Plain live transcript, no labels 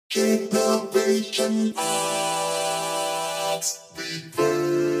Generation X Reverb.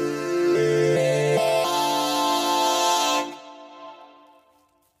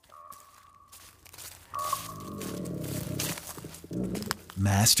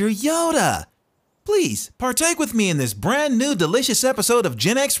 Master Yoda, please partake with me in this brand new delicious episode of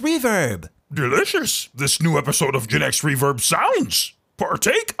Gen X Reverb. Delicious. This new episode of Gen X Reverb sounds.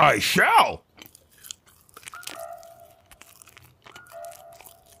 Partake I shall.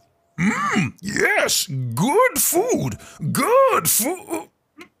 Yes, good food. Good food.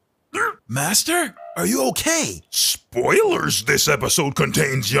 Master, are you okay? Spoilers, this episode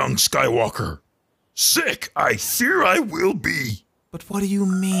contains young Skywalker. Sick, I fear I will be. But what do you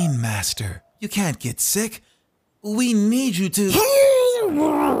mean, Master? You can't get sick. We need you to...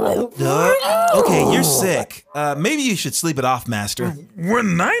 Okay, you're sick. Maybe you should sleep it off, Master.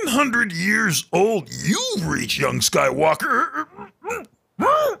 When 900 years old you reach, young Skywalker...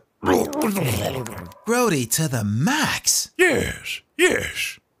 Grody to the max. Yes.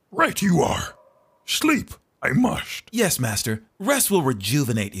 Right you are. Sleep, I must. Yes, Master. Rest will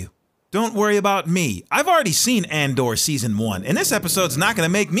rejuvenate you. Don't worry about me. I've already seen Andor Season 1, and this episode's not going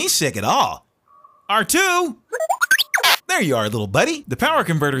to make me sick at all. R2! There you are, little buddy. The power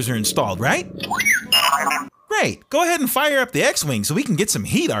converters are installed, right? Great. Go ahead and fire up the X-Wing so we can get some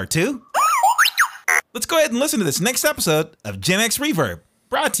heat, R2. Let's go ahead and listen to this next episode of Gen X Reverb,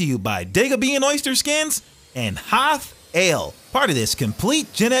 brought to you by Dagobah and Oyster Skins and Hoth Ale, part of this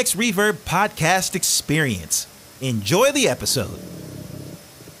complete Gen X Reverb podcast experience. Enjoy the episode.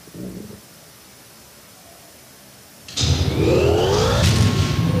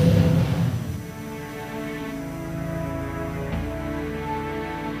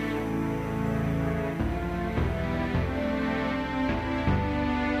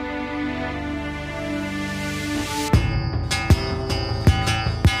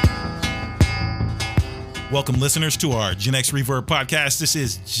 Welcome, listeners, to our Gen X Reverb podcast. This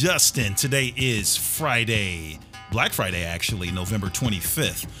is Justin. Today is Friday, Black Friday, actually, November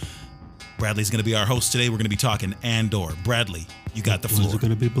 25th. Bradley's going to be our host today. We're going to be talking Andor. Bradley, you got the floor. Is it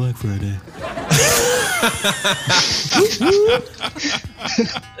going to be Black Friday?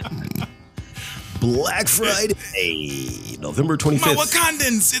 Black Friday, November 25th. My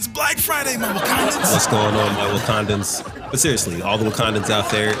Wakandans! It's Black Friday, my Wakandans! What's going on, my Wakandans? But seriously, all the Wakandans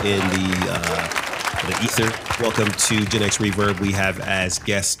out there in the ether, welcome to Gen X Reverb. We have as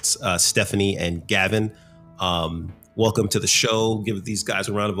guests Stephanie and Gavin. Welcome to the show. Give these guys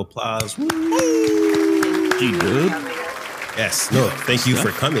a round of applause. You good? Yes, no, thank you for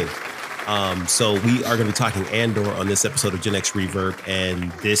coming. So we are going to be talking Andor on this episode of Gen X Reverb,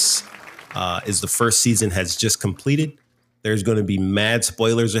 and this is the first season has just completed. There's going to be mad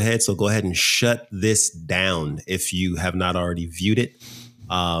spoilers ahead, so go ahead and shut this down if you have not already viewed it.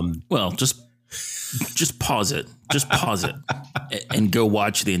 Well, just pause it. Just pause it and go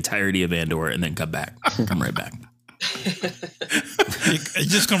watch the entirety of Andor and then come back. Come right back.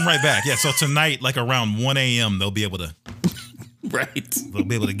 Just come right back. Yeah, so tonight, like around 1 a.m., they'll be able to... Right. They'll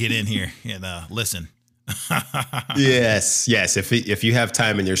be able to get in here and listen. Yes. If you have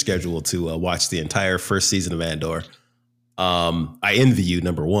time in your schedule to watch the entire first season of Andor, I envy you,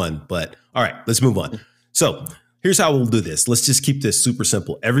 number one. But all right, let's move on. So here's how we'll do this. Let's just keep this super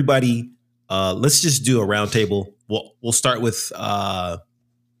simple. Everybody, let's just do a round table. We'll start with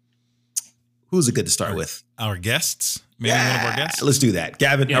who's it good to start with? Our guests? Maybe one of our guests? Let's do that.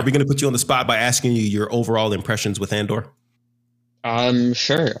 Gavin, Are we going to put you on the spot by asking you your overall impressions with Andor?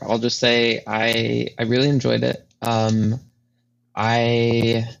 Sure. I'll just say I really enjoyed it. I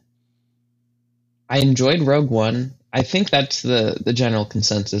enjoyed Rogue One. I think that's the general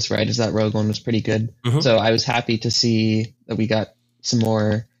consensus, right? Is that Rogue One was pretty good. Mm-hmm. So I was happy to see that we got some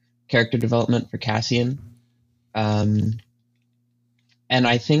more character development for Cassian. And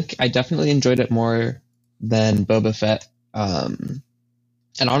I think I definitely enjoyed it more than Boba Fett. And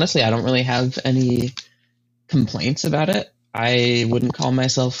honestly, I don't really have any complaints about it. I wouldn't call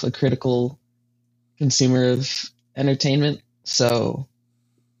myself a critical consumer of entertainment. So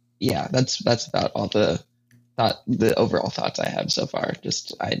yeah, that's about all the overall thoughts I have so far.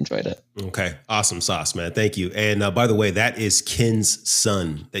 Just, I enjoyed it. Okay. Awesome sauce, man. Thank you. And by the way, that is Ken's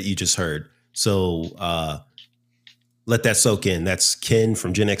son that you just heard. So let that soak in. That's Ken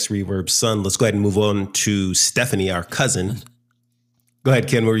from Gen X Reverb's son. Let's go ahead and move on to Stephanie, our cousin. Go ahead,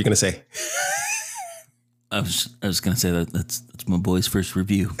 Ken. What were you going to say? I was going to say that's my boy's first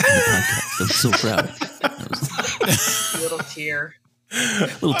review on the podcast. I'm so proud. Little tear.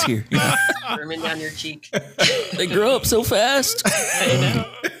 Little tear. Yeah. Brimming down your cheek. They grow up so fast. I know.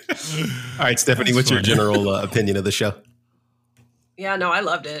 All right, Stephanie, what's your general opinion of the show? Yeah, no, I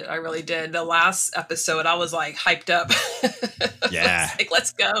loved it. I really did. The last episode, I was like hyped up. Yeah. Like,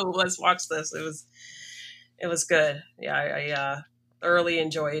 let's go. Let's watch this. It was good. Yeah, I thoroughly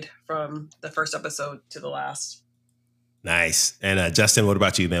enjoyed from the first episode to the last. Nice. And Justin, what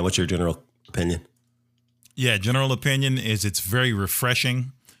about you, man? What's your general opinion? Yeah, general opinion is it's very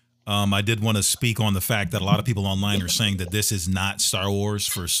refreshing. I did want to speak on the fact that a lot of people online are saying that this is not Star Wars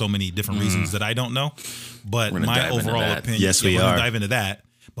for so many different reasons that I don't know. But my overall opinion, yes, we we're are gonna dive into that.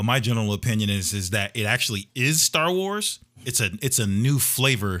 But my general opinion is that it actually is Star Wars. It's a new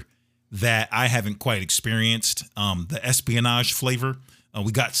flavor that I haven't quite experienced. The espionage flavor.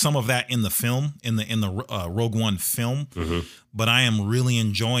 We got some of that in the film, in the Rogue One film. But I am really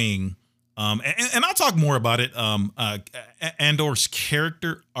enjoying. And I'll talk more about it. Andor's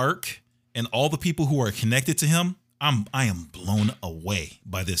character arc and all the people who are connected to him. I am blown away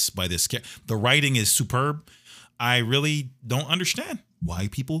by this. The writing is superb. I really don't understand why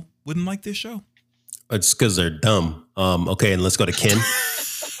people wouldn't like this show. It's because they're dumb. Okay, and let's go to Ken.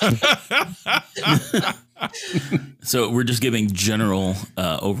 So we're just giving general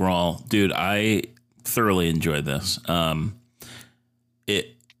overall. Dude, I thoroughly enjoyed this.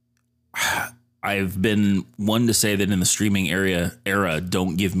 I've been one to say that in the streaming era,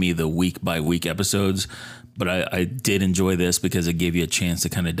 don't give me the week by week episodes, but I did enjoy this because it gave you a chance to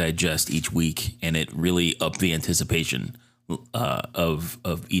kind of digest each week, and it really upped the anticipation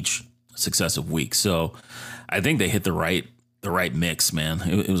of each successive week. So I think they hit the right mix, man.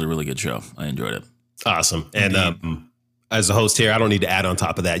 It was a really good show. I enjoyed it. Awesome. And as a host here, I don't need to add on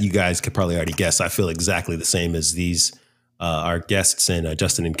top of that. You guys could probably already guess. I feel exactly the same as these our guests and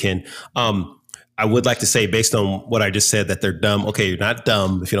Justin and Ken. I would like to say, based on what I just said, that they're dumb. Okay, you're not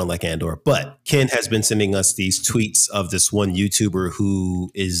dumb if you don't like Andor, but Ken has been sending us these tweets of this one YouTuber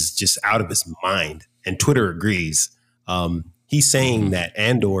who is just out of his mind, and Twitter agrees. He's saying that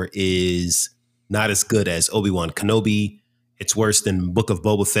Andor is not as good as Obi-Wan Kenobi. It's worse than Book of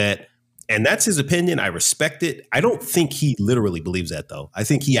Boba Fett. And that's his opinion. I respect it. I don't think he literally believes that, though. I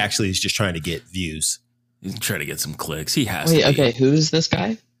think he actually is just trying to get views. He's trying to get some clicks. He has Wait, to be. okay, who's this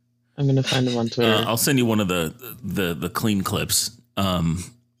guy? I'm going to find him on Twitter. I'll send you one of the clean clips.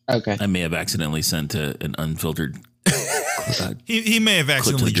 Okay. I may have accidentally sent an unfiltered. He may have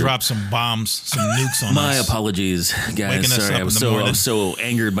accidentally dropped some bombs, some nukes on My us. apologies, Waking guys. us Sorry, up I in was the morning. so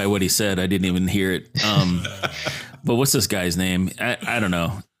angered by what he said, I didn't even hear it. But what's this guy's name? I don't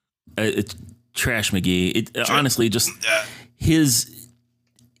know. It's Trash McGee. Honestly, just his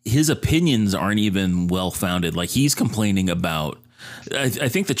opinions aren't even well founded. Like, he's complaining about. I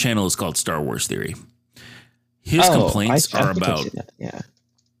think the channel is called Star Wars Theory. His complaints are about. Yeah.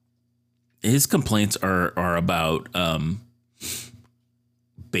 His complaints are about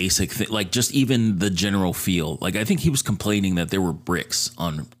basic thing, like just even the general feel. Like, I think he was complaining that there were bricks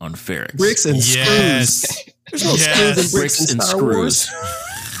on Ferrix. Bricks and Yes. screws. There's no Yes. screws and Bricks bricks in and Star screws. Wars.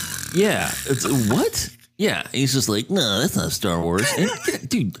 Yeah. It's what? Yeah. He's just like, no, that's not Star Wars. And,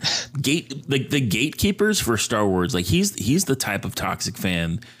 dude, the gatekeepers for Star Wars, like he's the type of toxic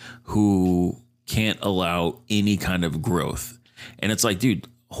fan who can't allow any kind of growth. And it's like, dude,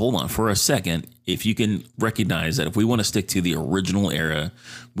 hold on for a second. If you can recognize that if we want to stick to the original era,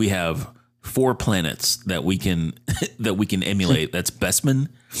 we have 4 planets that we can emulate. That's Bespin,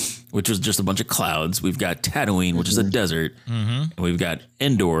 which was just a bunch of clouds. We've got Tatooine, which is a desert. And we've got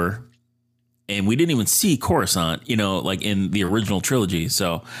Endor. And we didn't even see Coruscant, like in the original trilogy.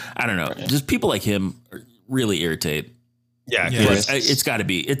 So I don't know. Just people like him really irritate. Yeah. Yes. It's got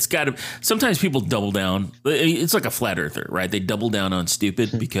to. Sometimes people double down. It's like a flat earther, right? They double down on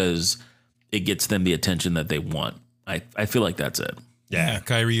stupid because it gets them the attention that they want. I feel like that's it. Yeah,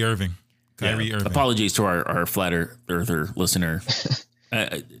 Kyrie Irving. Irving. Apologies to our flat earther listener.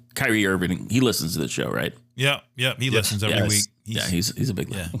 Kyrie Irving, he listens to the show, right? Yep. He listens every week. He's a big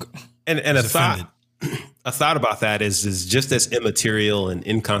one. Yeah. Okay. And a He's offended. thought about that is just as immaterial and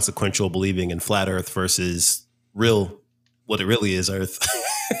inconsequential believing in flat Earth versus what it really is Earth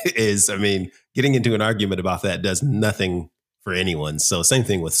is. I mean, getting into an argument about that does nothing for anyone. So same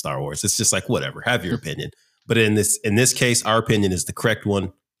thing with Star Wars. It's just like, whatever, have your opinion. But in this case, our opinion is the correct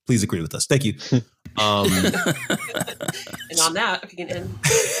one. Please agree with us. Thank you. And on that, we can end.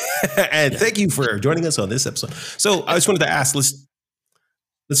 And thank you for joining us on this episode. So I just wanted to ask, let's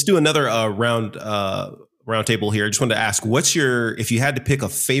do another round table here. I just wanted to ask, if you had to pick a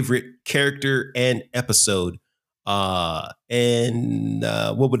favorite character and episode, and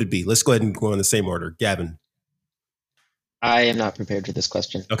what would it be? Let's go ahead and go in the same order. Gavin. I am not prepared for this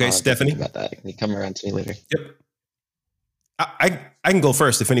question. Okay, I'll have to Stephanie? think about that. Can you come around to me later? Yep. I can go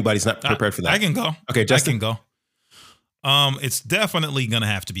first if anybody's not prepared for that. I can go. Okay, Justin. I can go. It's definitely gonna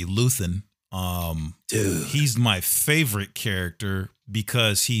have to be Luthen. Dude. He's my favorite character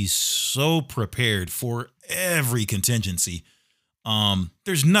because he's so prepared for every contingency.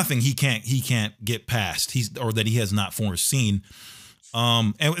 There's nothing he can't get past. Or that he has not foreseen.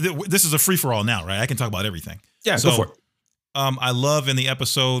 This is a free for all now, right? I can talk about everything. Yeah, go for it. I love in the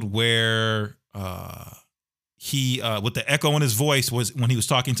episode where he with the echo in his voice was when he was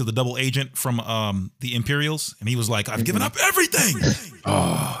talking to the double agent from the Imperials, and he was like, "I've given up everything."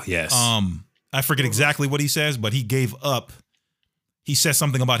 Oh, yes. I forget exactly what he says, but he gave up. He says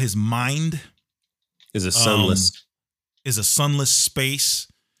something about his mind Is a sunless. is a sunless space.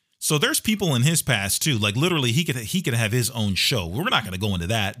 So there's people in his past too. Like literally, he could have his own show. We're not going to go into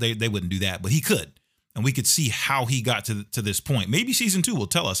that. They wouldn't do that, but he could, and we could see how he got to this point. Maybe season 2 will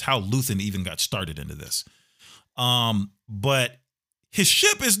tell us how Luthen even got started into this. But his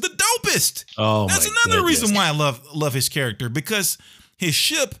ship is the dopest. Oh, That's another reason why I love his character, because his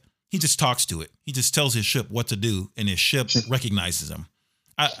ship, he just talks to it. He just tells his ship what to do, and his ship recognizes him.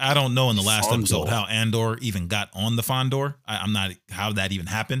 I don't know in the last episode how Andor even got on the Fondor. I'm not how that even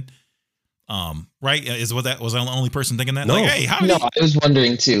happened. Right? Was I the only person thinking that? No. Like, hey, how No, did I was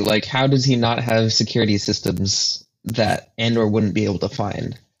wondering too. Like, how does he not have security systems that Andor wouldn't be able to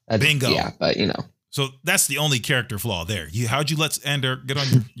find? Bingo. Yeah, but you know. So that's the only character flaw there. How'd you let Andor get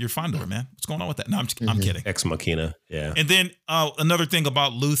on your Fondor, man? What's going on with that? No, I'm kidding. Ex Machina. Yeah. And then another thing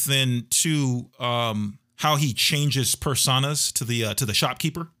about Luthen too, how he changes personas to the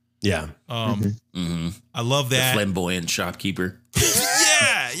shopkeeper. Yeah. I love The that. flamboyant shopkeeper.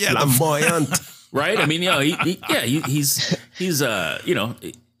 Yeah. Flamboyant. Right? I mean, he's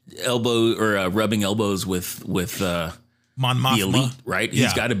elbow or rubbing elbows with Mon the Mothma. elite, right? Yeah.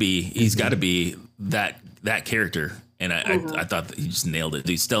 He's got to be that character, and I thought that he just nailed it.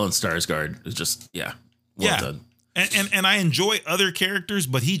 Dude, Stellan Skarsgård is just well done. And I enjoy other characters,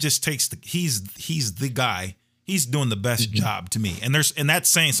 but he just takes he's the guy. He's doing the best job to me, and that's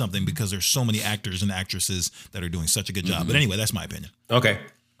saying something because there's so many actors and actresses that are doing such a good job. But anyway, that's my opinion. Okay.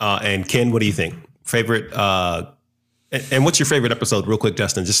 And Ken, what do you think? Favorite? And what's your favorite episode, real quick,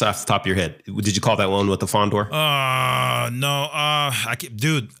 Justin? Just off the top of your head, did you call that one with the Fondor? No.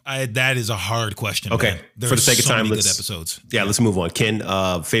 That is a hard question. Okay. Man. For the sake of time, many good episodes. Yeah, let's move on. Ken,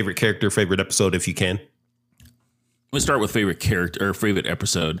 favorite character, favorite episode, if you can. Let's start with favorite character or favorite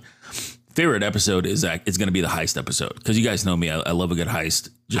episode. Favorite episode is going to be the heist episode, because you guys know me. I love a good heist.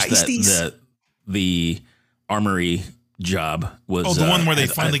 Just that the armory job was. Oh, the one where they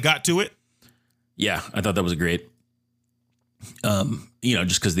finally got to it. Yeah, I thought that was great.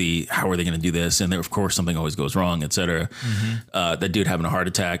 Just because how are they going to do this? And there, of course, something always goes wrong, et cetera. That dude having a heart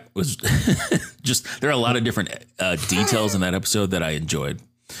attack was just, there are a lot of different details in that episode that I enjoyed.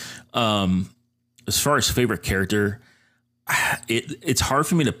 As far as favorite character, it's hard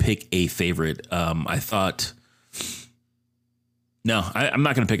for me to pick a favorite. I thought, no, I'm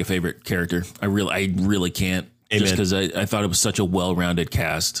not going to pick a favorite character. I really can't. Amen. Just because I thought it was such a well-rounded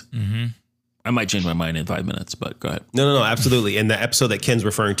cast. I might change my mind in 5 minutes, but go ahead. No, absolutely. And the episode that Ken's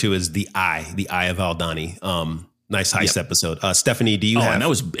referring to is the Eye of Aldani. Nice heist episode. Stephanie, do you have?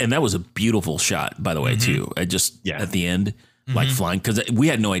 And that was a beautiful shot, by the way, too. I just at the end, like flying, because we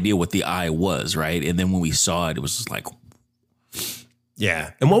had no idea what the Eye was, right? And then when we saw it, it was just like,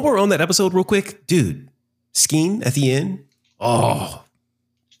 yeah. And while we're on that episode, real quick, dude, Skeen at the end. Oh,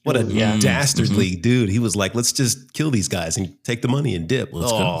 what a dastardly dude. He was like, let's just kill these guys and take the money and dip.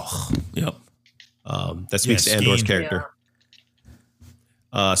 Let's go. Yep. That speaks to Andor's character.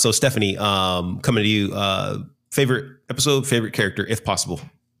 So Stephanie, coming to you, favorite episode, favorite character, if possible.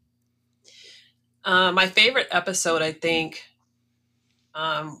 My favorite episode, I think,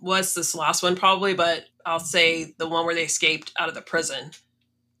 was this last one probably, but I'll say the one where they escaped out of the prison.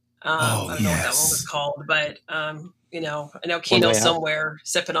 I don't know what that one was called, but I know Kino's somewhere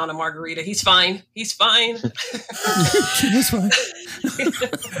sipping on a margarita. He's fine. He's fine. Kino's fine.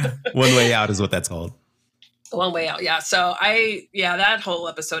 One Way Out is what that's called. One Way Out. Yeah. So that whole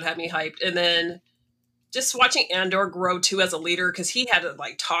episode had me hyped. And then just watching Andor grow too as a leader, because he had to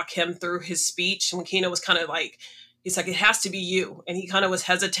like talk him through his speech. When Kino was kind of like, he's like, it has to be you. And he kind of was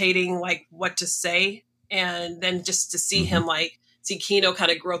hesitating like what to say. And then just to see him see Kino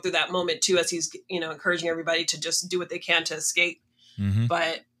kind of grow through that moment too, as he's, encouraging everybody to just do what they can to escape.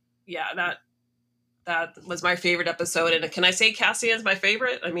 But yeah, that was my favorite episode. And can I say Cassian's my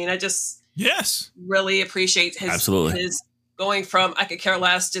favorite? I mean, I just really appreciate his going from I could care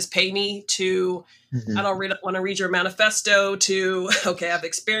less, just pay me, to I don't want to read your manifesto, to okay, I've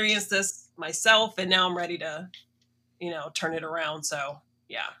experienced this myself and now I'm ready to, turn it around. So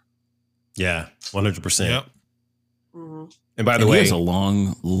yeah. Yeah, 100%. Yep. And by the And way, he has a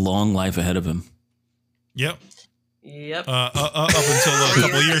long, long life ahead of him. Yep. Yep. Up until a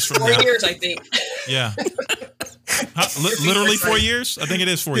couple of years from 4 now. years, I think. Yeah. Literally 4 years? I think it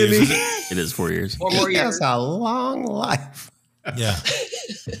is 4 years. Is it? It is 4 years. 4 more he years. has a long life. Yeah.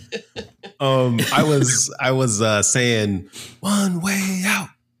 I was saying one way out,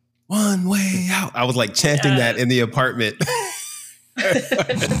 one way out. I was like chanting that in the apartment.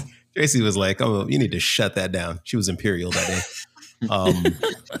 Tracy was like, "Oh, you need to shut that down." She was imperial that day.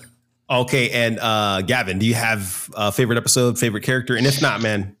 Okay, and Gavin, do you have a favorite episode, favorite character? And if not,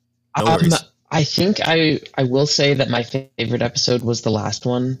 man, no worries. I think I will say that my favorite episode was the last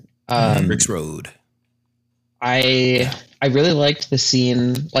one. Rick's Road. I really liked the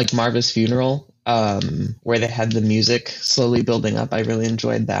scene, like Marva's funeral, where they had the music slowly building up. I really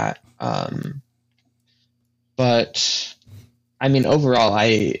enjoyed that. But I mean, overall,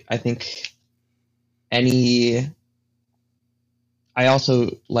 I think I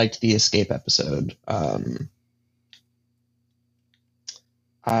also liked the escape episode.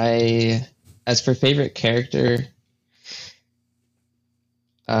 As for favorite character,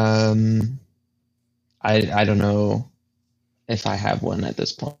 I don't know if I have one at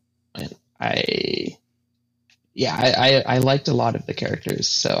this point. I liked a lot of the characters,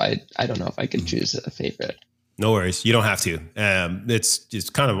 so I don't know if I could choose a favorite. No worries. You don't have to. It's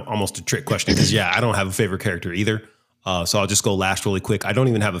kind of almost a trick question because, I don't have a favorite character either. So I'll just go last really quick. I don't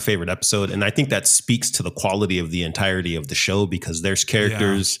even have a favorite episode. And I think that speaks to the quality of the entirety of the show because there's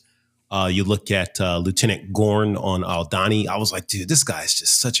characters. You look at Lieutenant Gorn on Aldani. I was like, dude, this guy is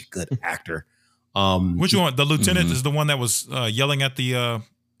just such a good actor. Which one? The lieutenant is the one that was yelling at the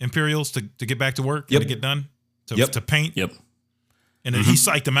Imperials to get back to work and to get done? To paint? Yep. And then he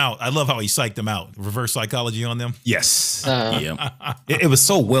psyched them out. I love how he psyched them out. Reverse psychology on them. Yes. Yep. It was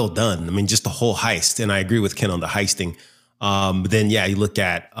so well done. I mean, just the whole heist. And I agree with Ken on the heisting. But then, you look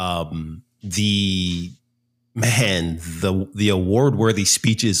at the award-worthy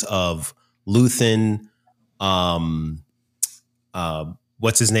speeches of Luthen,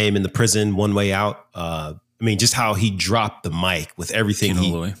 what's his name in the prison, One Way Out. I mean, just how he dropped the mic with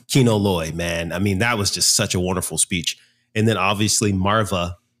everything. Kino Loy, man. I mean, that was just such a wonderful speech. And then obviously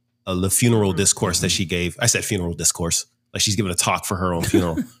Marva, the funeral discourse that she gave. I said funeral discourse, like she's giving a talk for her own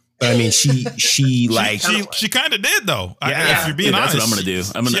funeral. But I mean, she kind of did though. Yeah. If you're being honest, that's what I'm going to do.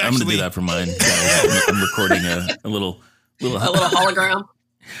 I'm going to do that for mine. I'm recording a little hologram,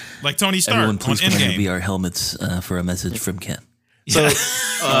 like Tony Stark. Everyone, please on come Endgame. and be our helmets for a message from Ken. So you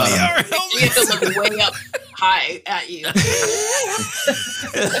have to look way up high at you.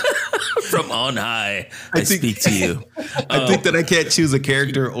 From on high, I speak to you. I think that I can't choose a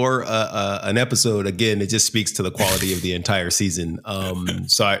character or an episode. Again, it just speaks to the quality of the entire season.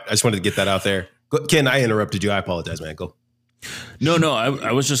 So I just wanted to get that out there. Ken, I interrupted you. I apologize, man. Go. No.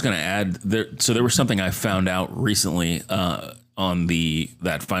 I was just going to add there. So there was something I found out recently on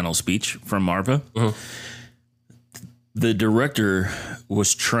that final speech from Marva. Uh-huh. The director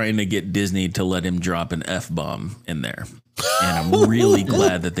was trying to get Disney to let him drop an F-bomb in there. And I'm really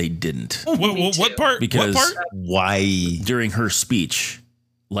glad that they didn't. What part? Because what part? Why? During her speech,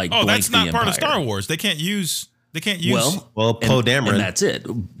 that's not the part of Empire. Star Wars. They can't use. Well, Poe Dameron. And that's it.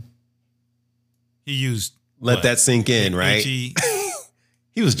 He used. Let that sink in, right? He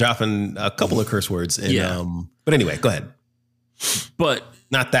was dropping a couple of curse words. And, but anyway, go ahead. But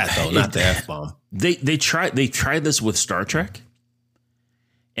not that though. Not the F-bomb. They tried this with Star Trek,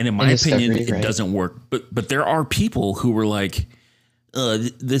 and in my opinion, it doesn't work. But there are people who were like,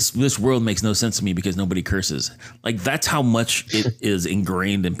 this world makes no sense to me because nobody curses. Like that's how much it is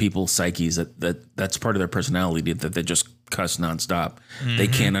ingrained in people's psyches that's part of their personality that they just cuss nonstop. Mm-hmm. They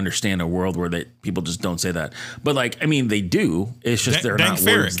can't understand a world where people just don't say that. But they do. It's just they're not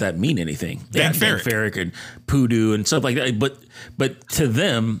words that mean anything. Dan Ferrick and Poodoo and stuff like that. But to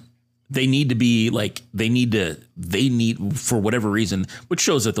them, they need to be like, they need for whatever reason, which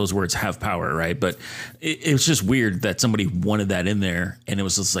shows that those words have power, right? But it was just weird that somebody wanted that in there. And it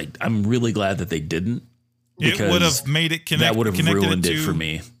was just like, I'm really glad that they didn't. It would have made it connect. That would have ruined it for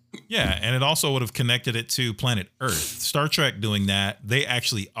me. Yeah, and it also would have connected it to planet Earth. Star Trek doing that, they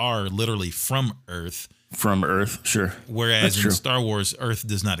actually are literally from Earth. From Earth, sure. Whereas in Star Wars, Earth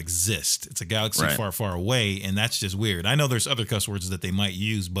does not exist. It's a galaxy far, far away, and that's just weird. I know there's other cuss words that they might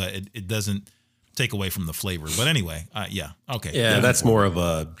use, but it doesn't take away from the flavor. But anyway, okay. Yeah, that's more of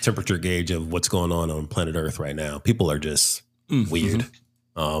a temperature gauge of what's going on planet Earth right now. People are just weird.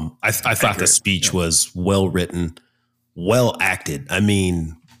 I thought the speech was well written, well acted. I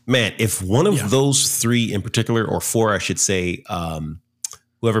mean, man, if one of those three in particular, or four, I should say,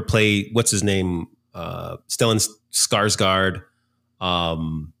 whoever played, what's his name? Stellan Skarsgård,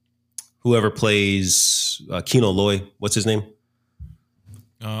 whoever plays Kino Loy, what's his name?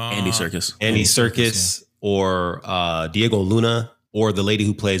 Andy Serkis. Andy Serkis, or Diego Luna, or the lady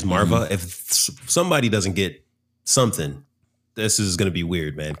who plays Marva. If somebody doesn't get something, this is going to be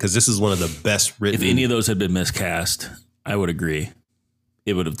weird, man, because this is one of the best written. If any of those had been miscast, I would agree.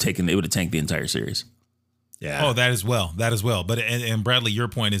 It would have tanked the entire series. Yeah. Oh, that as well. But and Bradley, your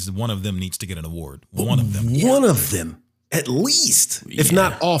point is one of them needs to get an award. One of them. One of them, at least, if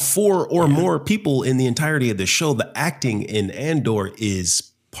not all four or more people in the entirety of the show. The acting in Andor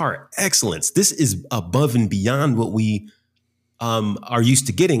is par excellence. This is above and beyond what we are used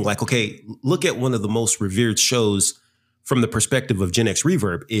to getting. Like, okay, look at one of the most revered shows from the perspective of Gen X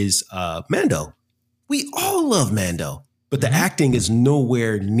Reverb is Mando. We all love Mando, but the acting is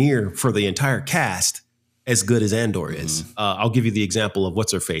nowhere near for the entire cast as good as Andor is. I'll give you the example of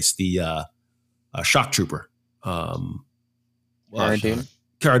what's her face, the shock trooper. Cara Dune.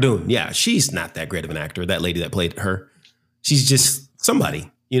 Cara Dune. Yeah, she's not that great of an actor. That lady that played her, she's just somebody.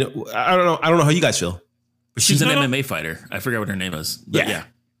 You know, I don't know how you guys feel. But she's an MMA fighter. I forgot what her name is. Yeah.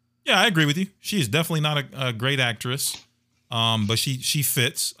 Yeah, I agree with you. She is definitely not a great actress, but she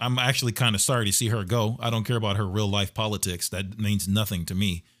fits. I'm actually kind of sorry to see her go. I don't care about her real life politics. That means nothing to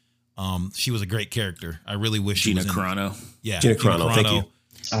me. She was a great character. I really wish Gina she was Carano. Gina Carano. Thank you.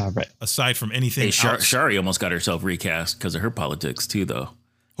 Right. Aside from anything Hey, else, Shari almost got herself recast because of her politics too, though.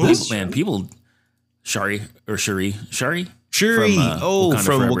 Who? People, Shari. Shuri. From,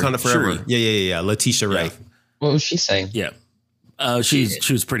 from Wakanda Forever. Shuri. Yeah. Letitia Wright. What was she saying? Yeah. She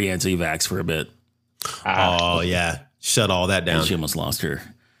was pretty anti-vax for a bit. Oh yeah. Shut all that down. And she almost lost her.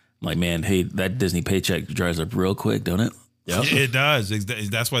 I'm like, man, hey, that Disney paycheck dries up real quick, don't it? Yep. it does.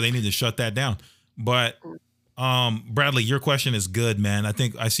 That's why they need to shut that down. But Bradley, your question is good, man. I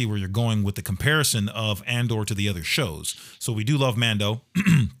think I see where you're going with the comparison of Andor to the other shows. So we do love Mando.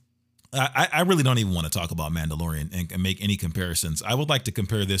 I really don't even want to talk about Mandalorian and make any comparisons. I would like to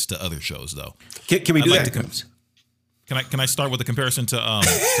compare this to other shows, though. Can we do I'd that? like to Can I start with the comparison to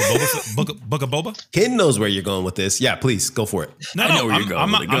Boba, Book of Boba? Ken knows where you're going with this. Yeah, please go for it. No, I know where you're going.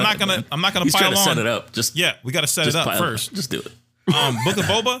 I'm with it. Go not ahead, gonna man. He's pile trying to on. set it up. We got to set it up first. Just do it. Book of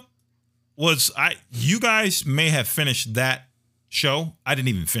Boba you guys may have finished that show. I didn't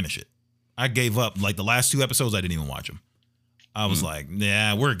even finish it. I gave up. Like the last 2 episodes, I didn't even watch them. I was like,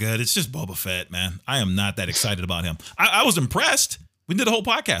 yeah, we're good. It's just Boba Fett, man. I am not that excited about him. I was impressed. We did a whole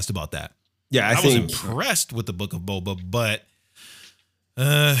podcast about that. Yeah, I was think impressed with the Book of Boba, but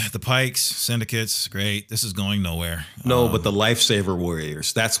the Pikes, Syndicates, great. This is going nowhere. no, but the Lifesaver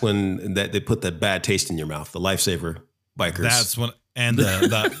Warriors. That's when they put that bad taste in your mouth. The Lifesaver bikers. That's when, and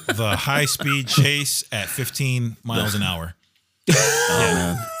the high speed chase at 15 miles an hour. Oh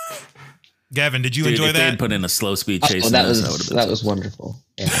man, Gavin, did you dude, enjoy if they that? had put in a slow speed chase, Oh, in that this, was would've been that was wonderful.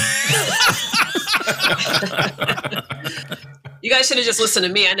 Yeah. You guys should have just listened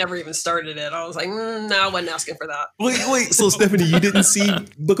to me. I never even started it. I was like, no, I wasn't asking for that. Wait. So Stephanie, you didn't see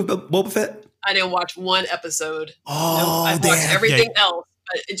Book of Boba Fett? I didn't watch one episode. Oh, I watched damn. everything else,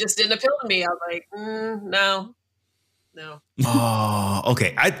 but it just didn't appeal to me. I was like, no. Oh,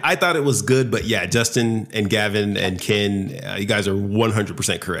 okay. I thought it was good, but yeah, Justin and Gavin and Ken, you guys are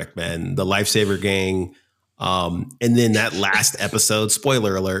 100% correct, man. The Lifesaver Gang, and then that last episode,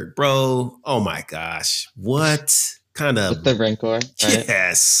 spoiler alert, bro. Oh my gosh, what kind of With the Rancor, right?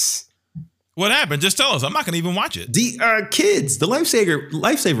 yes? What happened? Just tell us. I'm not going to even watch it. The kids, the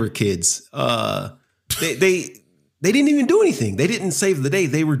Lifesaver kids, they didn't even do anything. They didn't save the day.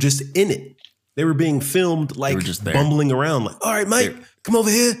 They were just in it. They were being filmed like just there. bumbling around. Like, all right, Mike, come over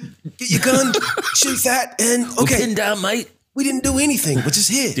here, get your gun, shoot that, and okay. Pinned down, mate. We didn't do anything, but just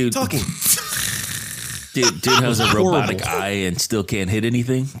here Dude. talking. Dude has a robotic Horrible. eye and still can't hit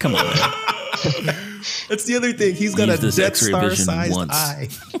anything. Come on, man. That's the other thing. He's got Use a this Death X-ray Star vision sized once. eye.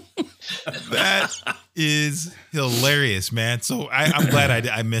 That is hilarious, man. So I'm glad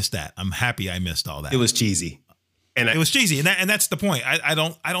I missed that. I'm happy I missed all that. It was cheesy, and It was cheesy, and that's the point. I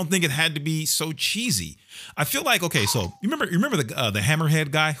don't think it had to be so cheesy. I feel like, okay, so you remember the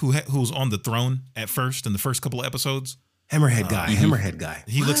Hammerhead guy who was on the throne at first in the first couple of episodes. Hammerhead guy.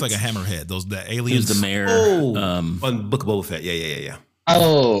 He looks like What? a hammerhead. The He aliens. was the mayor. Oh, Um, on Book of Boba Fett. Yeah.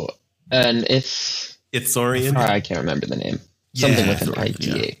 Oh, and if It's Saurian. I can't remember the name. Something with an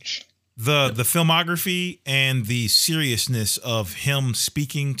Yeah. ITH. The filmography and the seriousness of him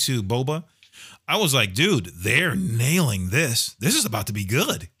speaking to Boba. I was like, dude, they're nailing this. This is about to be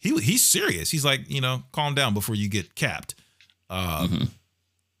good. He's serious. He's like, calm down before you get capped. And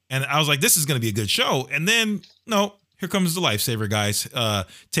I was like, this is going to be a good show. And then, no, here comes the Lifesaver guys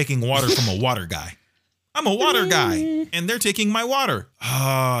taking water from a water guy. I'm a water guy, and they're taking my water.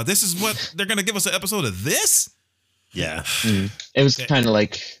 This is what they're gonna give us an episode of this? Yeah. It was kind of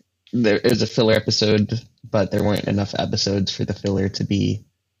like it was a filler episode, but there weren't enough episodes for the filler to be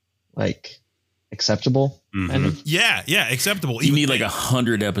like acceptable. Kind of. Yeah, acceptable. You need like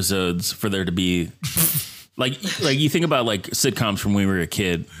 100 episodes for there to be like you think about like sitcoms from when we were a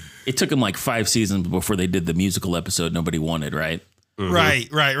kid. It took them like 5 seasons before they did the musical episode nobody wanted, right? Right.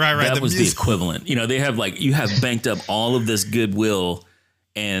 That was the equivalent. You know, they have like you have banked up all of this goodwill,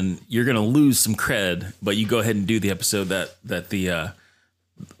 and you're gonna lose some cred, but you go ahead and do the episode that the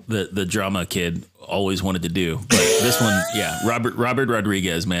drama kid always wanted to do. But this one, yeah, Robert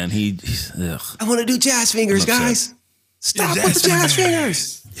Rodriguez, man, ugh. I want to do jazz fingers, guys. Stop with the jazz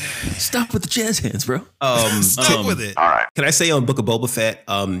fingers. Stop with the jazz hands, bro. Stick with it. All right. Can I say on Book of Boba Fett,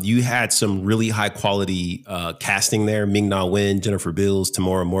 you had some really high quality casting there. Ming-Na Wen, Jennifer Beals,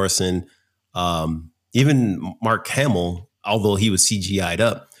 Tamora Morrison, even Mark Hamill, although he was CGI'd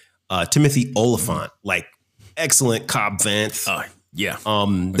up. Timothy Oliphant, like excellent Cobb Vanth. Yeah.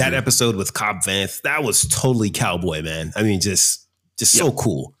 That episode with Cobb Vanth, that was totally cowboy, man. I mean, just so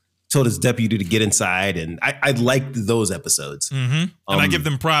cool. Told his deputy to get inside, and I liked those episodes. And I give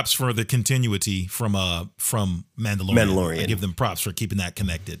them props for the continuity from Mandalorian. I give them props for keeping that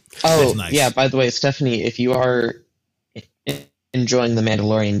connected. Oh, That's nice. yeah. By the way, Stephanie, if you are enjoying The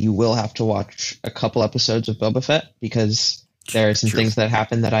Mandalorian, you will have to watch a couple episodes of Boba Fett because there are some things that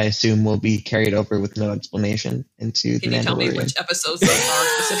happen that I assume will be carried over with no explanation into The Can you tell me Mandalorian. which episodes those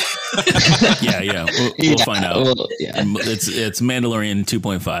are specific? Yeah. We'll find out. Well, yeah. And it's Mandalorian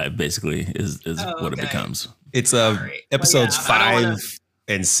 2.5 basically is what it becomes. It's right. episodes Well, yeah, I don't 5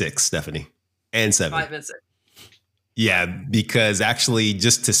 and 6, Stephanie, and 7. 5 and 6. Yeah, because actually,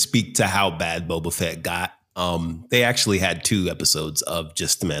 just to speak to how bad Boba Fett got, they actually had 2 episodes of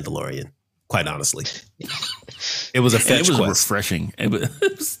just The Mandalorian. Quite honestly, it was a fetch It was quest. refreshing. It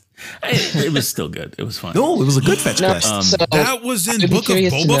was still good. It was fine. No, it was a good fetch quest. So, That was in I'd be Book of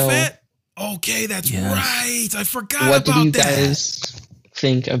curious to Boba know- Fett? Okay, that's Yes. right. I forgot what about do you that. guys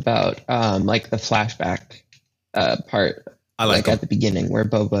think about like the flashback part? I like at the beginning where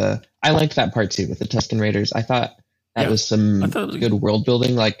Boba. I liked that part too with the Tusken Raiders. I thought that was some I thought it was good world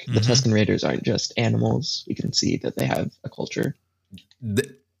building. Like the Mhm. Tusken Raiders aren't just animals. We can see that they have a culture.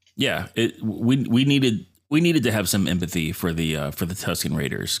 Yeah, we needed to have some empathy for the Tusken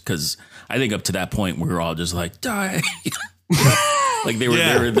Raiders because I think up to that point we were all just like die, like they were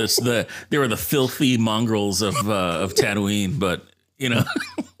they were the filthy mongrels of Tatooine, but you know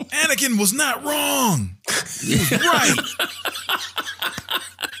Anakin was not wrong. He was right.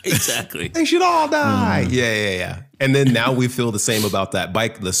 exactly. They should all die. Yeah. And then now we feel the same about that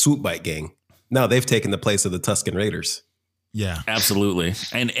bike, the Swoop Bike gang. Now they've taken the place of the Tusken Raiders. Yeah. Absolutely,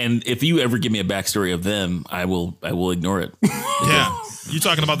 and if you ever give me a backstory of them, I will ignore it. Yeah. You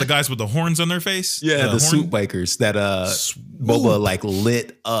talking about the guys with the horns on their face? Yeah, the horn- Swoop Bikers that Boba like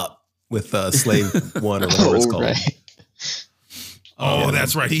lit up with Slave One or whatever it's called. Oh,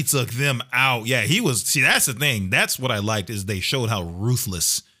 that's right. He took them out. Yeah, he was. See, that's the thing. That's what I liked is they showed how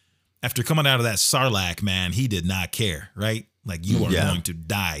ruthless. After coming out of that Sarlacc, man, he did not care. Right? Like you are going to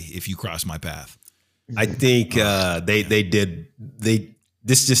die if you cross my path. I think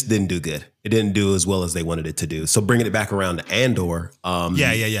this just didn't do good. It didn't do as well as they wanted it to do. So bringing it back around to Andor.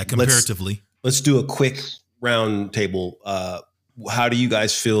 Yeah. Comparatively. Let's do a quick round table. How do you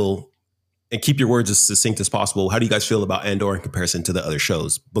guys feel? And keep your words as succinct as possible. How do you guys feel about Andor in comparison to the other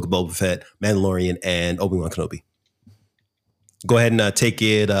shows? Book of Boba Fett, Mandalorian, and Obi-Wan Kenobi. Go ahead and take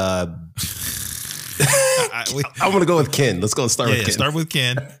it. I want to go with Ken. Let's go start with Ken. Start with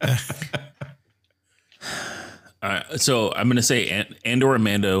Ken. All right, so I'm going to say Andor and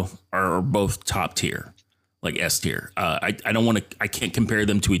Mando are both top tier, like S tier. I can't compare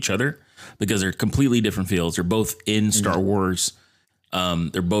them to each other because they're completely different fields. They're both in Star Wars.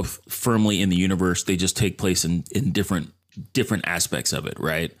 They're both firmly in the universe. They just take place in different aspects of it,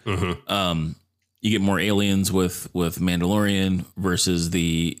 right? You get more aliens with Mandalorian versus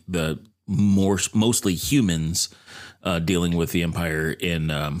the mostly humans dealing with the Empire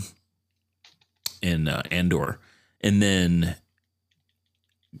in Andor, and then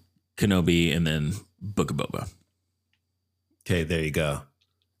Kenobi, and then Book of Boba. Okay, there you go.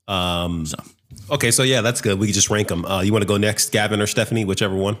 Okay, so yeah, that's good. We can just rank them. You want to go next, Gavin or Stephanie,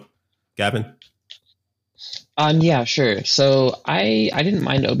 whichever one? Gavin? Yeah, sure. So I didn't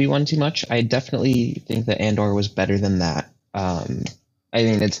mind Obi-Wan too much. I definitely think that Andor was better than that. I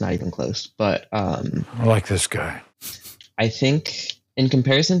mean, it's not even close, but I like this guy. I think in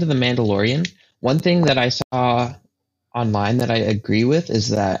comparison to The Mandalorian, one thing that I saw online that I agree with is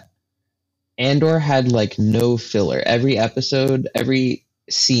that Andor had like no filler. Every episode, every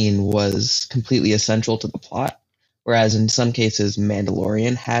scene was completely essential to the plot. Whereas in some cases,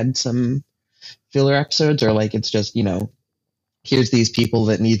 Mandalorian had some filler episodes, or like it's just, here's these people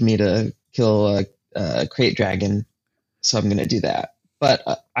that need me to kill a crate dragon, so I'm going to do that. But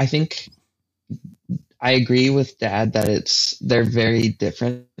I think I agree with Dad that they're very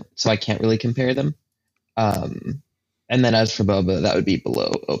different, so I can't really compare them. And then as for Boba, that would be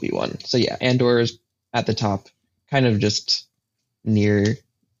below Obi-Wan. So yeah, Andor is at the top, kind of just near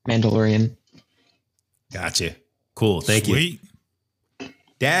Mandalorian. Gotcha. Cool. Thank you.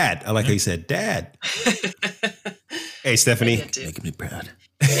 Dad. I like how you said Dad. Hey, Stephanie. Making me proud.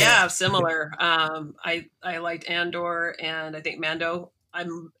 Yeah, similar. I liked Andor and I think Mando.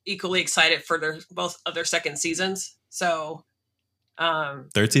 I'm equally excited for both of their second seasons. So,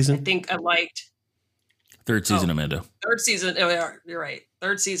 third season? I think I liked third season of Mando. Third season. Oh, yeah, you're right.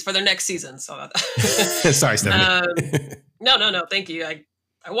 Third season for their next season. So, sorry, Stephanie. No. Thank you. I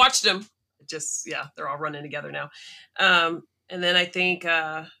watched them. They're all running together now. And then I think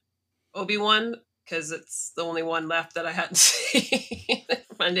Obi-Wan, because it's the only one left that I hadn't seen.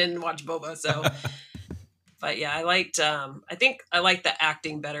 I didn't watch Boba, so. But yeah, I liked. I think I like the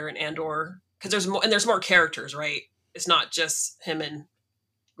acting better in Andor because there's more characters, right? It's not just him and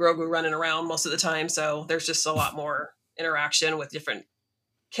Grogu running around most of the time, so there's just a lot more interaction with different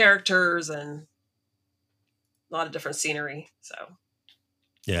characters and a lot of different scenery. So.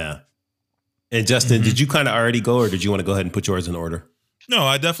 Yeah. And Justin, did you kind of already go, or did you want to go ahead and put yours in order? No,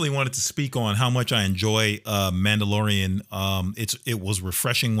 I definitely wanted to speak on how much I enjoy Mandalorian. It was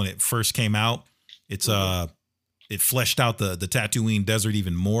refreshing when it first came out. It fleshed out the Tatooine desert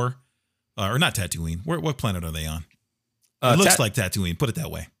even more, or not Tatooine. What planet are they on? It looks like Tatooine. Put it that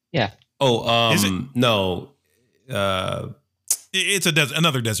way. Yeah. Oh, is it? No. It's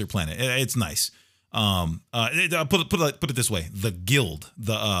another desert planet. It's nice. Put it this way: the Guild,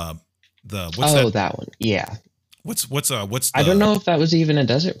 that one. Yeah. What's the, I don't know if that was even a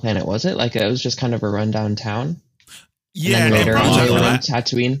desert planet, was it? Like it was just kind of a rundown town. Yeah. And then later on, they went on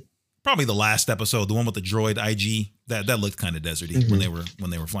Tatooine. Probably the last episode, the one with the droid IG, that looked kind of deserty when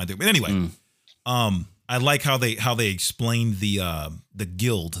they were flying through. But anyway, I like how they explained the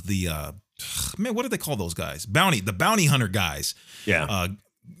Guild, man, what do they call those guys? The bounty hunter guys. Yeah.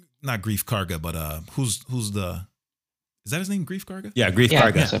 Not Grief Karga, but who's the? Is that his name? Grief Karga? Yeah, Grief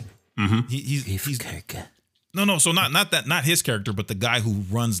Karga. So. Mm-hmm. He's Karga. No. So not his character, but the guy who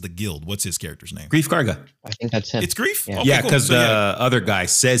runs the Guild. What's his character's name? Grief Karga. I think that's him. It's Grief. Yeah, Okay, because cool. the other guy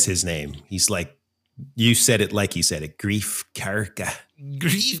says his name. He's like, you said it like he said it. Grief Karga.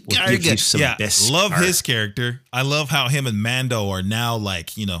 Grief We'll give you some Karga. Love his character. I love how him and Mando are now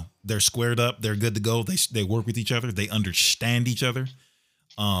like, they're squared up. They're good to go. They work with each other. They understand each other.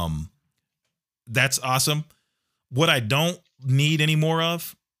 That's awesome. What I don't need any more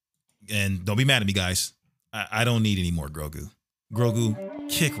of, and don't be mad at me, guys, I don't need any more Grogu. Grogu,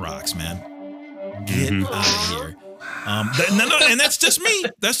 kick rocks, man. Get out of here. No, and that's just me.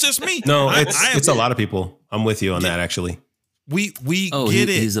 That's just me. No, it's a lot of people. I'm with you on that, actually. We get it.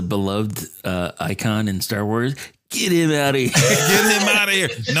 He's a beloved icon in Star Wars. Get him out of here. Get him out of here.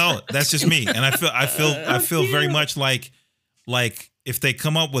 No, that's just me. And I feel very much like if they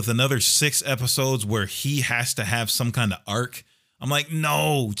come up with another 6 episodes where he has to have some kind of arc, I'm like,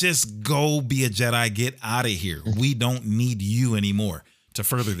 no, just go be a Jedi. Get out of here. We don't need you anymore to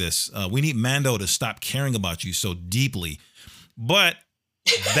further this. We need Mando to stop caring about you so deeply. But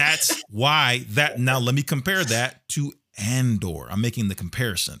that's why now let me compare that to Andor. I'm making the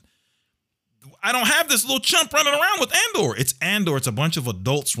comparison. I don't have this little chump running around with Andor. It's Andor. It's a bunch of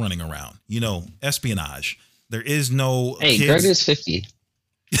adults running around, espionage. There is no kids. Grogu's 50.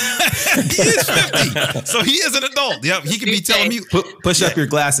 He is 50. So he is an adult. Yep. He could be telling me. Push up your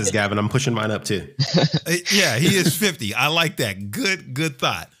glasses, Gavin. I'm pushing mine up too. Yeah, he is 50. I like that. Good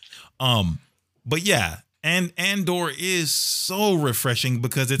thought. But yeah, and Andor is so refreshing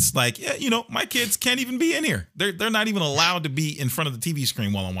because it's like, my kids can't even be in here. They're not even allowed to be in front of the TV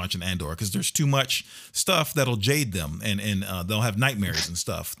screen while I'm watching Andor because there's too much stuff that'll jade them and they'll have nightmares and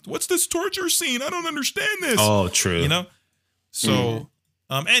stuff. What's this torture scene? I don't understand this. Oh, true. So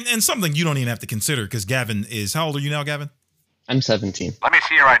and something you don't even have to consider because Gavin is, how old are you now, Gavin? I'm 17. Let me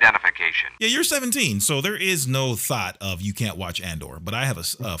see your identification. Yeah, you're 17. So there is no thought of you can't watch Andor. But I have a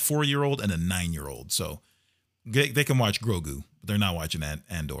 4-year-old and a 9-year-old. So they can watch Grogu, but they're not watching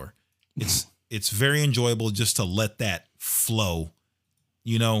Andor. It's very enjoyable just to let that flow.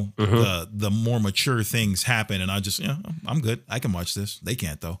 The more mature things happen, and I just, I'm good. I can watch this. They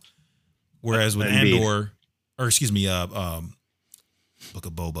can't though. Whereas with Indeed. Andor, or excuse me, Book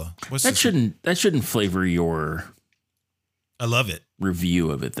of Boba. What's That this? shouldn't flavor your I love it.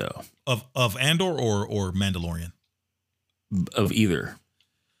 review of it though. Of Andor or Mandalorian. Of either.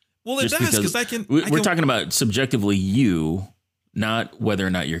 Well, it Just does because because I can. we're talking about subjectively you, not whether or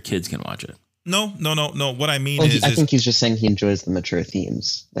not your kids can watch it. No. What I mean Well, is, I think he's just saying he enjoys the mature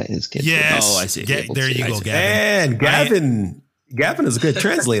themes that his kids. yes. Oh, I see. There you I go, see. Gavin. And Gavin is a good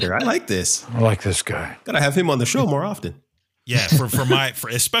translator. I like this. I like this guy. Gotta have him on the show more often. Yeah, for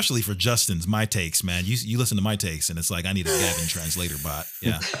especially for Justin's my takes, man. You listen to my takes, and it's like I need a Gavin translator bot.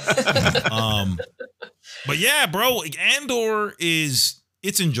 Yeah. But yeah, bro, Andor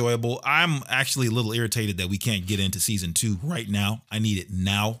it's enjoyable. I'm actually a little irritated that we can't get into season 2 right now. I need it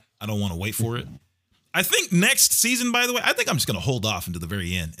now. I don't want to wait for it. I think next season, by the way, I think I'm just gonna hold off until the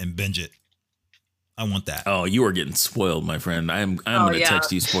very end and binge it. I want that. Oh, you are getting spoiled, my friend. I'm gonna yeah.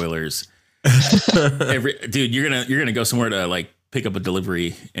 text you spoilers. Dude, you're gonna go somewhere to like pick up a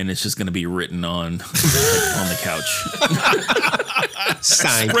delivery, and it's just gonna be written on the couch.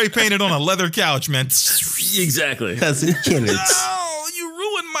 Signed, Spray painted on a leather couch, man. Exactly. Cousin Kenneth. No, you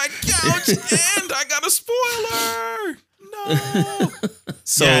ruined my couch, and I got a spoiler. No.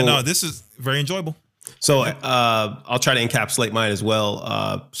 So Yeah, no, this is very enjoyable. So I'll try to encapsulate mine as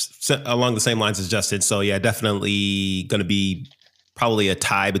well, along the same lines as Justin. So yeah, definitely going to be probably a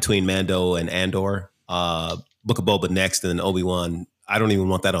tie between Mando and Andor. Book of Boba next, and then Obi-Wan. I don't even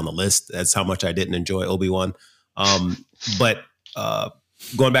want that on the list. That's how much I didn't enjoy Obi-Wan. But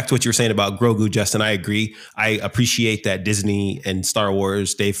going back to what you were saying about Grogu, Justin, I agree. I appreciate that Disney and Star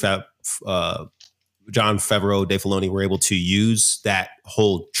Wars, John Favreau, Dave Filoni were able to use that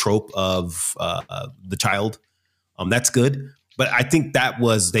whole trope of the child. That's good, but I think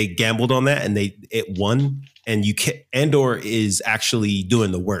they gambled on that and it won. And Andor is actually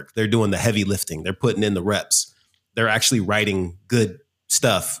doing the work. They're doing the heavy lifting. They're putting in the reps. They're actually writing good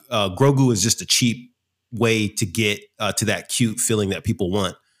stuff. Grogu is just a cheap way to get to that cute feeling that people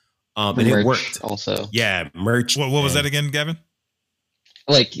want, and it worked. Also, Yeah, merch. What was that again, Gavin?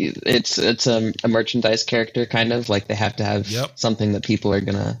 like it's a merchandise character, kind of like they have to have something that people are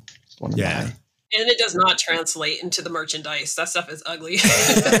gonna want to buy. And it does not translate into the merchandise. That stuff is ugly.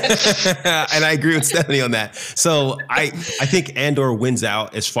 And I agree with Stephanie on that. So I think Andor wins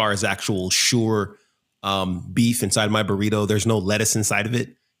out as far as actual sure beef inside my burrito. There's no lettuce inside of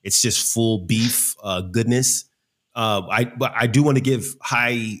it. It's just full beef goodness. But I do want to give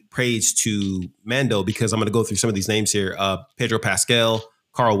high praise to Mando because I'm going to go through some of these names here. Pedro Pascal,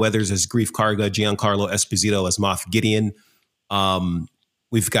 Carl Weathers as Grief Karga, Giancarlo Esposito as Moff Gideon.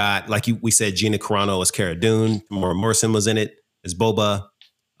 We've got, we said, Gina Carano as Cara Dune. Maura Morrison was in it as Boba.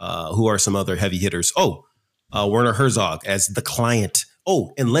 Who are some other heavy hitters? Werner Herzog as the Client.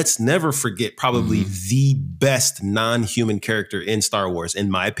 Oh, and let's never forget probably the best non-human character in Star Wars, in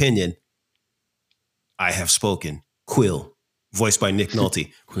my opinion. I have spoken. Quill, voiced by Nick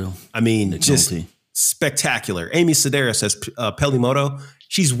Nolte. Quill. I mean, Nick just Nolte. spectacular. Amy Sedaris as Pelimoto.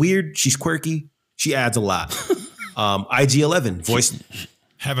 She's weird. She's quirky. She adds a lot. IG-11, voiced...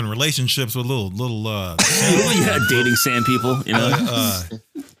 Having relationships with little Yeah, dating sand people, you know.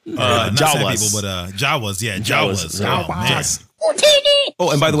 not sand Jawas. people, but Jawas. Yeah, Jawas. Jawas. Oh, man.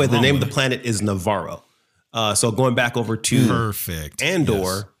 Oh, and by the way, the wrong name of with the planet is Navarro. So going back over to Perfect. Andor,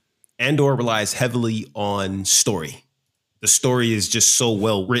 Yes. Andor relies heavily on story. The story is just so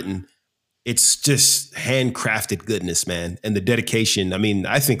well written. It's just handcrafted goodness, man. And the dedication. I mean,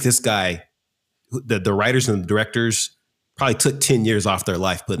 I think this guy, the writers and the directors probably took 10 years off their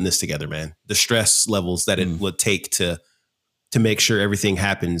life putting this together, man. The stress levels that it would take to make sure everything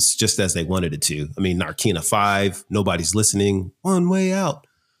happens just as they wanted it to. I mean, Narkina 5, Nobody's Listening, One Way Out.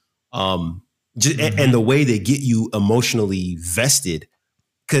 And the way they get you emotionally vested.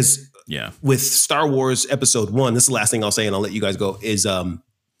 Because with Star Wars Episode 1, this is the last thing I'll say and I'll let you guys go, is A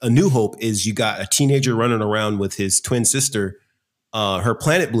New Hope is you got a teenager running around with his twin sister. Her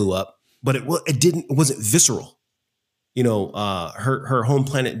planet blew up, but it wasn't visceral. You know, her home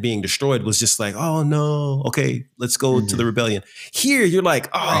planet being destroyed was just like, oh no, okay, let's go to the rebellion. Here, you're like,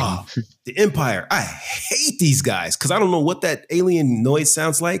 oh, the Empire. I hate these guys because I don't know what that alien noise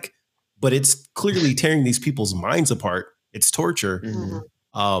sounds like, but it's clearly tearing these people's minds apart. It's torture.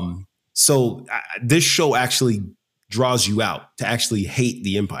 So this show actually draws you out to actually hate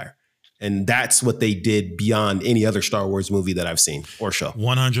the Empire. And that's what they did beyond any other Star Wars movie that I've seen or show.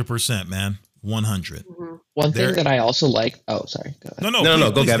 100%, man. 100. One thing that I also like. Oh, sorry. Go ahead. No,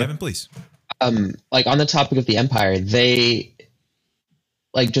 go, please, Gavin. please. Like on the topic of the Empire, they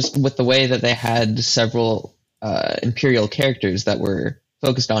just with the way that they had several Imperial characters that were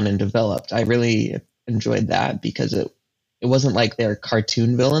focused on and developed. I really enjoyed that because It wasn't like they're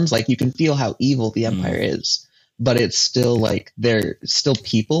cartoon villains. Like you can feel how evil the Empire is, but it's still like they're still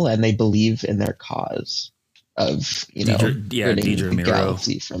people and they believe in their cause of, you know, Dedra the Miro.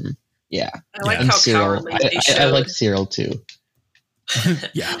 galaxy from, I like and how Cyril. cowardly they I showed. like Cyril too.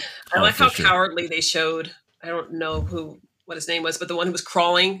 Yeah. I like for how sure. cowardly they showed. I don't know what his name was, but the one who was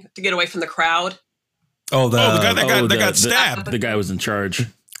crawling to get away from the crowd. Oh, the guy that got the- stabbed. The guy was in charge.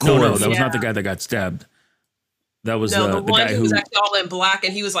 No, that was Yeah. not the guy that got stabbed. That was No, the the one guy who who. was actually all in black,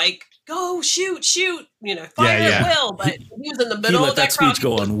 and he was like, "Go shoot, you know, fire at will." But he was in the He middle let of that crowd, speech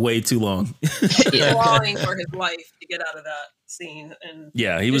go on way too long. clawing for his life to get out of that scene. And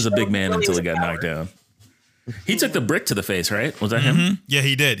Yeah, he was a big man Really until was he a got knocked down. He took the brick to the face, right? Was that him? Mhm. Yeah,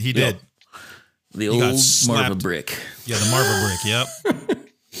 he did. He did. The He got old Marva slapped. brick. Yeah, the Marva brick. Yep.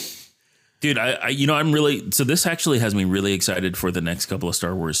 Dude, I'm really, so this actually has me really excited for the next couple of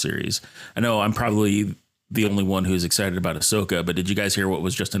Star Wars series. I know I'm probably the only one who's excited about Ahsoka, but did you guys hear what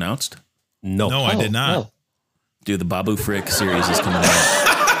was just announced? No. No, I Oh, did not. no. Dude, the Babu Frick series is coming out.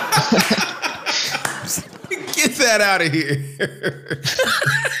 Get that out of here.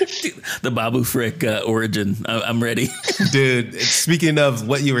 The Babu Frick origin. I'm ready. Dude, speaking of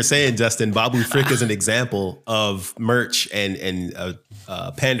what you were saying, Justin, Babu Frick is an example of merch and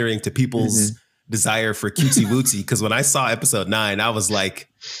pandering to people's desire for cutesy wootsy. Because when I saw episode 9, I was like,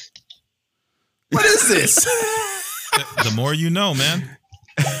 what is this? The more you know, man.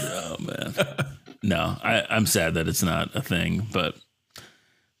 Oh, man. No, I'm sad that it's not a thing, but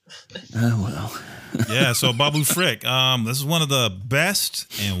oh, well. Yeah, so Babu Frick. This is one of the best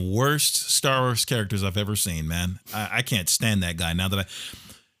and worst Star Wars characters I've ever seen, man. I can't stand that guy now that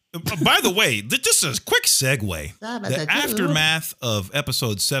by the way, just a quick segue. The aftermath of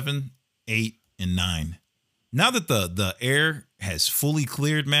episode 7, 8, and 9. Now that the air has fully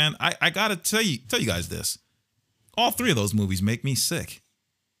cleared, man, I gotta tell you guys this. All 3 of those movies make me sick.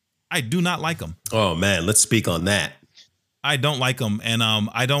 I do not like them. Oh, man, let's speak on that. I don't like them, and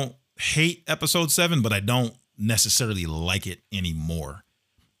I don't hate episode 7, but I don't necessarily like it anymore.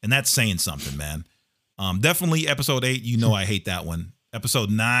 And that's saying something, man. Definitely episode 8, you know I hate that one. Episode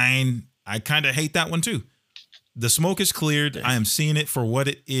 9, I kind of hate that one too. The smoke is cleared. I am seeing it for what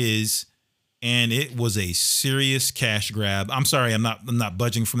it is, and it was a serious cash grab. I'm sorry, I'm not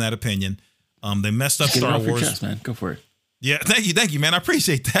budging from that opinion. They messed up Get it Star off your Wars. chest, man. Go for it. Yeah, thank you, man. I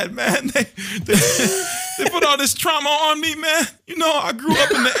appreciate that, man. They put all this trauma on me, man. You know, I grew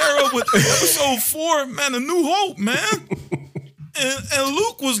up in the era with episode 4, man, A New Hope, man. And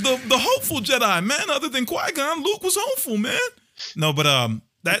Luke was the hopeful Jedi, man. Other than Qui-Gon, Luke was hopeful, man. No, but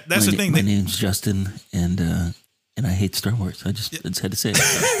that's the thing. My name's Justin, and I hate Star Wars. I just had to say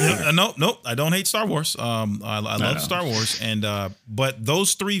it. No, I don't hate Star Wars. I love know. Star Wars, and but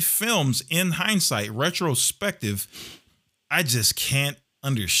those 3 films, in hindsight, retrospective, I just can't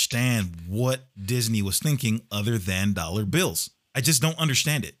understand what Disney was thinking other than dollar bills. I just don't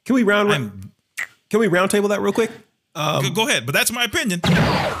understand it. Can we roundtable that real quick? Go ahead, but that's my opinion.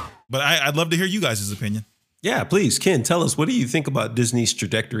 But I'd love to hear you guys' opinion. Yeah, please, Ken, tell us, what do you think about Disney's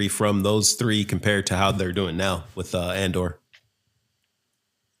trajectory from those 3 compared to how they're doing now with Andor?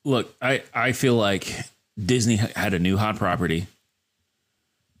 Look, I feel like Disney had a new hot property.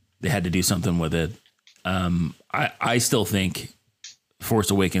 They had to do something with it. I still think Force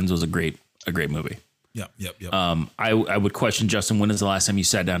Awakens was a great movie. Yep. I would question, Justin, when is the last time you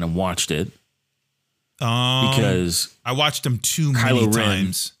sat down and watched it? Because I watched them too many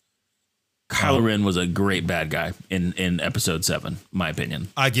times. Kylo Ren was a great bad guy in episode 7, my opinion.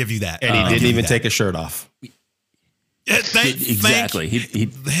 I give you that. And he didn't even take his shirt off. Yeah, Exactly.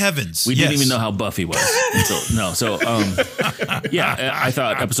 Thank the heavens. We Yes. didn't even know how Buffy was. Yeah, I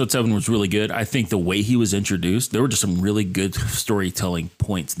thought episode 7 was really good. I think the way he was introduced, there were just some really good storytelling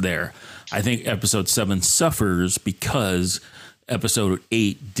points there. I think episode 7 suffers because episode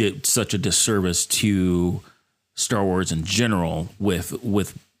 8 did such a disservice to Star Wars in general with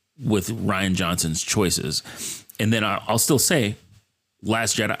Rian Johnson's choices. And then I'll still say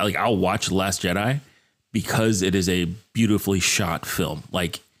Last Jedi, like I'll watch Last Jedi because it is a beautifully shot film.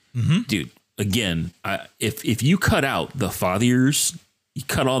 Like, dude, again, if you cut out the father years, you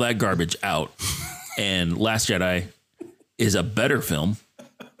cut all that garbage out, and Last Jedi is a better film.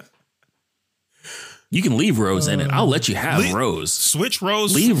 You can leave Rose in it. I'll let you have Rose. Switch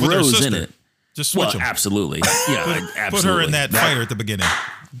Rose. Leave with her Rose sister. in it. Just switch Well, them. absolutely. Yeah, absolutely. Put her in that fire at the beginning.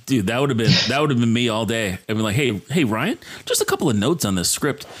 Dude, that would have been me all day. I'd be like, hey, Ryan, just a couple of notes on this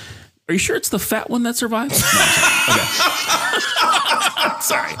script. Are you sure it's the fat one that survives? No, I'm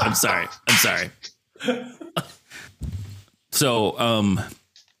sorry. Okay. I'm sorry. So,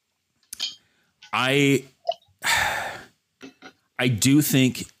 do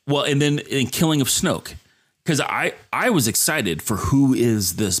think, well, and then in Killing of Snoke, because I was excited for who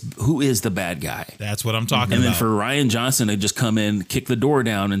is the bad guy. That's what I'm talking And about. then for Ryan Johnson to just come in, kick the door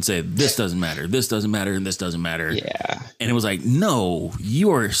down and say, this doesn't matter, and this doesn't matter. Yeah. And it was like, no,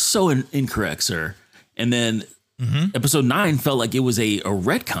 you are so incorrect, sir. And then episode 9 felt like it was a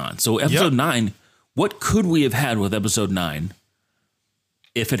retcon. So episode 9, what could we have had with episode 9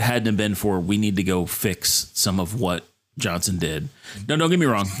 if it hadn't been for we need to go fix some of what Johnson did? No, don't get me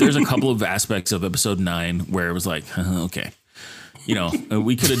wrong. There's a couple of aspects of episode 9 where it was like, okay,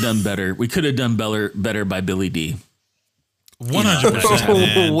 we could have done better. We could have done better by Billy D.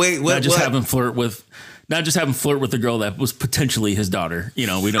 100%. Wait, what? Not just have him flirt with the girl that was potentially his daughter. We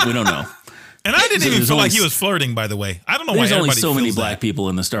don't know. And I didn't even There's feel like only- he was flirting, by the way. I don't know There's why only everybody so many feels black that. people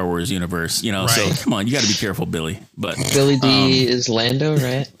in the Star Wars universe, so Right. come on, you got to be careful, Billy. But Billy D is Lando,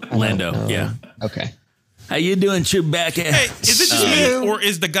 right? I don't Lando, know. yeah. Okay. How you doing, Chewbacca? Hey, is it just me, or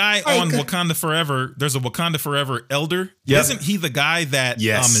is the guy on Wakanda Forever? There's a Wakanda Forever elder. Yep. Isn't he the guy that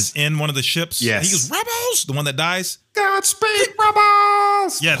Yes. is in one of the ships? Yes. He goes, Rebels, the one that dies. Godspeed,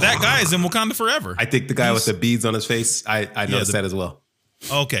 Rebels. Yeah, that guy is in Wakanda Forever. I think the guy with the beads on his face. I noticed that as well.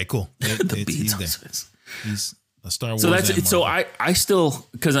 Okay, cool. The beats He's on there. his face. He's a Star Wars. So that's and it. So Marvel. I still,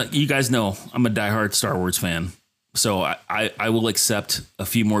 because you guys know I'm a diehard Star Wars fan, so I will accept a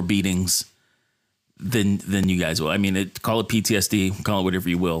few more beatings than you guys will. I mean, call it PTSD, call it whatever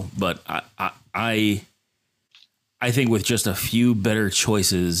you will, but I think with just a few better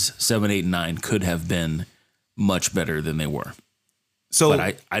choices, 7, 8, and 9 could have been much better than they were. So,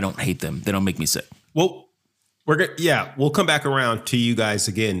 But I don't hate them. They don't make me sick. well, we'll come back around to you guys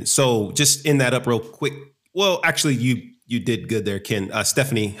again. So, just in that up real quick. Well, actually, you did good there, Ken.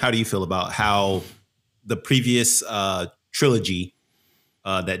 Stephanie, how do you feel about how the previous trilogy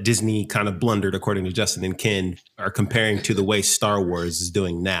that Disney kind of blundered, according to Justin and Ken, are comparing to the way Star Wars is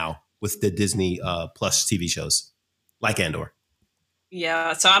doing now with the Disney Plus TV shows like Andor?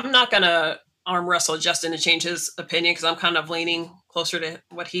 Yeah, so I'm not going to arm wrestle Justin to change his opinion because I'm kind of leaning closer to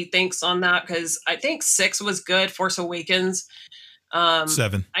what he thinks on that, because I think 6 was good, Force Awakens.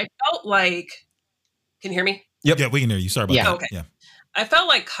 7. I felt like, can you hear me? Yep. Yeah, we can hear you. Sorry about Yeah. that. Okay. Yeah. I felt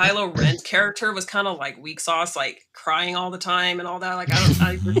like Kylo Ren's character was kind of like weak sauce, like crying all the time and all that. Like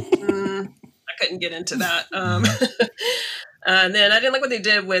I couldn't get into that. And then I didn't like what they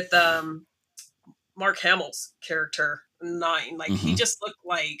did with Mark Hamill's character 9. Like he just looked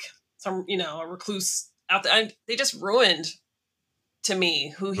like some, a recluse out there. They just ruined to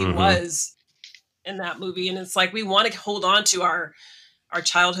me who he was in that movie. And it's like we want to hold on to our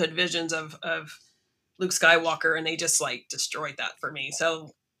childhood visions of Luke Skywalker, and they just like destroyed that for me. So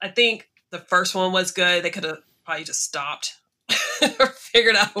I think the first one was good. They could have probably just stopped or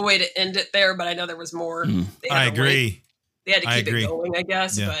figured out a way to end it there, but I know there was more. They had I to agree. They had to I keep agree. it going, I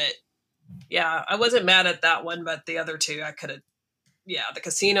guess. Yeah. But yeah, I wasn't mad at that one, but the other two I could have, the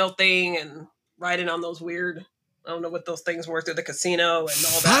casino thing and riding on those weird, I don't know what those things were through the casino and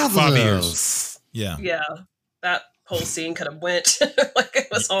all that. 5 years. Yeah. Yeah, that whole scene could have went like it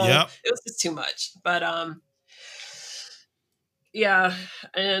was all. Yep. It was just too much. But yeah,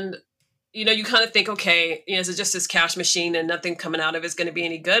 and you kind of think, okay, is it just this cash machine and nothing coming out of it is going to be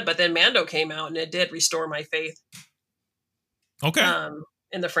any good? But then Mando came out and it did restore my faith Okay.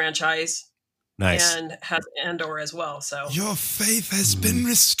 in the franchise. Nice. And has Andor as well. So Your faith has been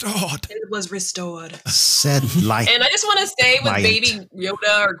restored. it was restored. Said like. And I just want to say with Light. Baby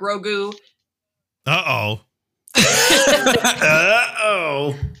Yoda or Grogu, Uh-oh.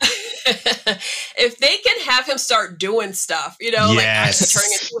 Uh-oh. if they can have him start doing stuff, like actually Yes.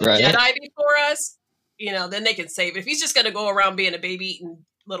 turning into a Right. Jedi before us, then they can save it. If he's just going to go around being a baby eating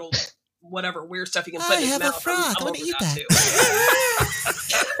little whatever weird stuff he can put in his mouth, I'm gonna eat that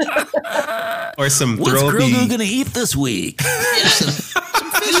too. Or some What's Grogu throwy. gonna eat this week?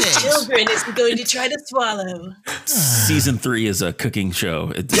 Children is going to try to swallow. Season 3 is a cooking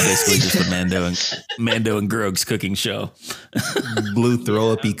show. It's basically just a Mando and Grogu's cooking show. Blue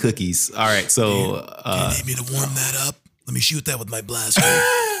throw uppy cookies. All right, so Need me to warm that up? Let me shoot that with my blaster. All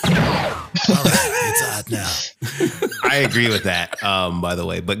right, it's hot now. I agree with that. By the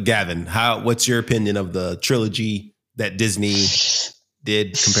way, but Gavin, what's your opinion of the trilogy that Disney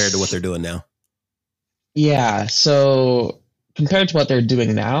did compared to what they're doing now? Yeah, so compared to what they're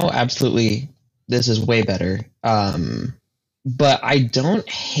doing now, absolutely, this is way better. But I don't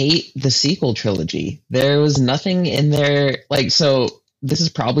hate the sequel trilogy. There was nothing in there so this is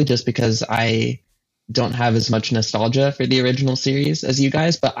probably just because I don't have as much nostalgia for the original series as you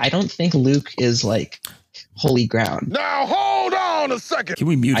guys, but I don't think Luke is like holy ground. Now hold on a second. Can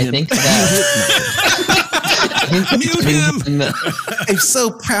we mute I him? think that Mute him. I'm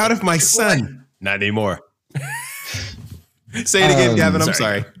so proud of my son. Not anymore. Say it again, Gavin. I'm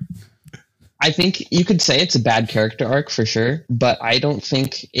sorry. I think you could say it's a bad character arc for sure, but I don't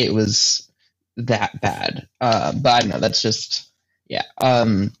think it was that bad. But I don't know. That's just, yeah.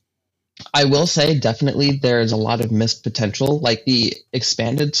 I will say definitely there's a lot of missed potential. Like the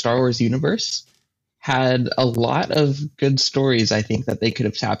expanded Star Wars universe had a lot of good stories, I think, that they could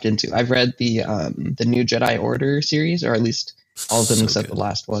have tapped into. I've read the new Jedi Order series, or at least all of them except the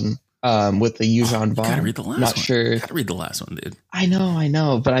last one. With the Yuuzhan Vong. Gotta read the last Not one. sure. Gotta read the last one, dude. I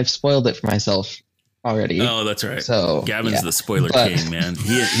know, but I've spoiled it for myself already. Oh, that's right. So Gavin's the spoiler king, man.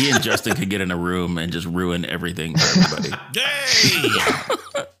 He and Justin could get in a room and just ruin everything for everybody.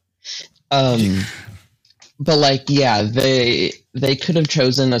 But like, yeah, they could have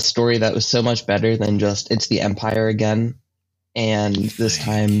chosen a story that was so much better than just it's the Empire again, and this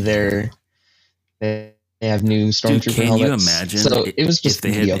time they have new stormtrooper Dude, can helmets. you imagine So it was just if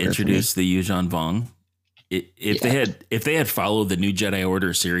they had mediocre introduced the Yuuzhan Vong? If they had followed the new Jedi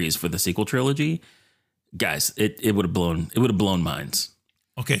Order series for the sequel trilogy, guys, it would have blown minds.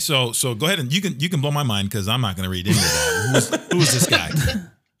 Okay, so go ahead and you can blow my mind because I'm not going to read any of that. Who is this guy?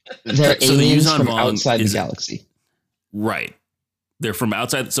 They're So the aliens Yuuzhan from Vong outside the is- galaxy. Right. They're from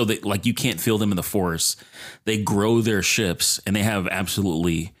outside, so they like you can't feel them in the Force. They grow their ships, and they have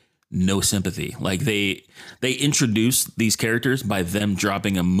absolutely no sympathy. Like they introduce these characters by them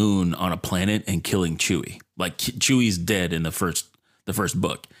dropping a moon on a planet and killing Chewie. Like Chewie's dead in the first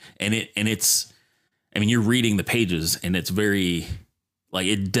book, and it's. I mean, you're reading the pages, and it's very like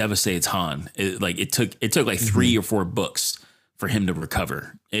it devastates Han. It took like 3 or 4 books for him to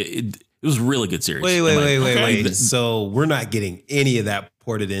recover. It was a really good series. Wait. So we're not getting any of that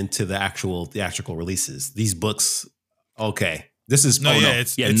ported into the actual theatrical releases. These books, okay. This is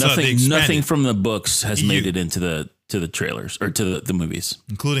It's the nothing expanded, from the books has made it into the trailers or to the movies.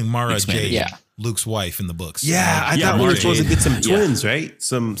 including Mara Expanded. Jade, Yeah. Luke's wife in the books. Yeah, I Yeah, thought we were Mara supposed to Jade. get some Yeah. twins, right?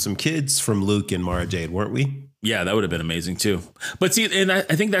 Some kids from Luke and Mara Jade, weren't we? Yeah, that would have been amazing too. But see, and I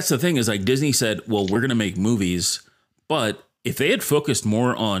think that's the thing is like Disney said, well, we're going to make movies, but if they had focused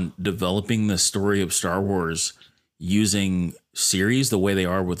more on developing the story of Star Wars using series the way they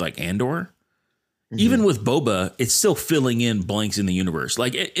are with like Andor, even with Boba, it's still filling in blanks in the universe.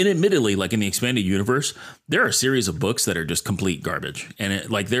 Like, and admittedly, like in the expanded universe, there are a series of books that are just complete garbage. And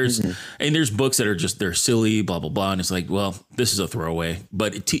there's books that are just, they're silly, blah, blah, blah. And it's like, well, this is a throwaway,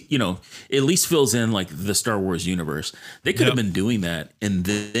 but it at least fills in like the Star Wars universe. They could have been doing that and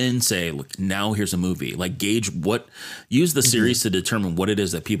then say, look, now here's a movie, like use the series to determine what it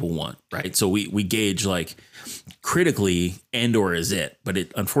is that people want. Right. So we gauge like, critically, Andor is it, but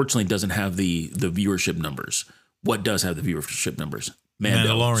it unfortunately doesn't have the viewership numbers. What does have the viewership numbers?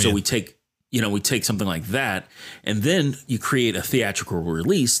 Mando. Mandalorian. So we take something like that, and then you create a theatrical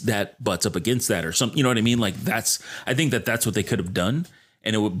release that butts up against that, or something. You know what I mean? Like I think that's what they could have done.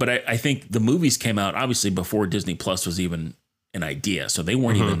 And but I think the movies came out obviously before Disney Plus was even an idea, so they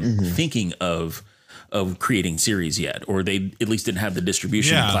weren't even thinking of creating series yet, or they at least didn't have the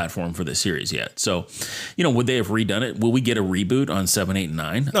distribution platform for the series yet. So, would they have redone it? Will we get a reboot on 7, 8, and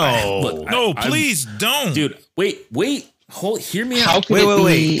 9? No. Please don't. Dude, wait, hear me How out. could it be?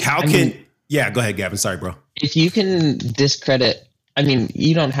 Wait. How I can? mean, Yeah, go ahead, Gavin. Sorry, bro. if you can discredit, I mean,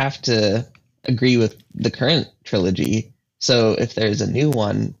 you don't have to agree with the current trilogy. So if there's a new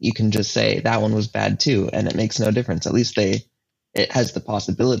one, you can just say that one was bad too, and it makes no difference. At least it has the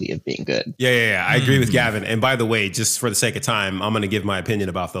possibility of being good. Yeah. I agree with Gavin. And by the way, just for the sake of time, I'm going to give my opinion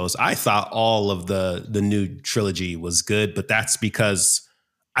about those. I thought all of the new trilogy was good, but that's because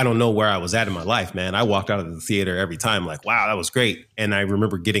I don't know where I was at in my life, man. I walked out of the theater every time like, wow, that was great. And I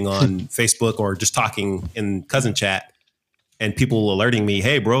remember getting on Facebook or just talking in cousin chat and people alerting me,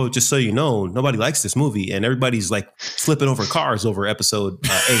 hey, bro, just so you know, nobody likes this movie. And everybody's like flipping over cars over episode 8.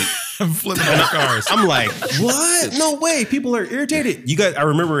 Flipping over cars. I'm like, what? No way. People are irritated. You guys, I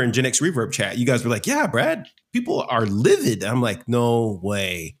remember in Gen X Reverb chat, you guys were like, yeah, Brad, people are livid. I'm like, no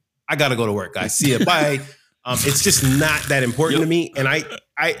way. I got to go to work, guys. See ya. Bye. It's just not that important to me. And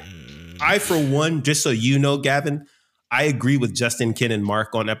I, for one, just so you know, Gavin, I agree with Justin, Ken, and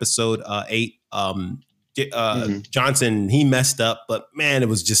Mark on episode 8. Johnson, he messed up, but man, it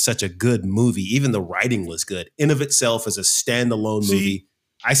was just such a good movie. Even the writing was good. In of itself as a standalone movie.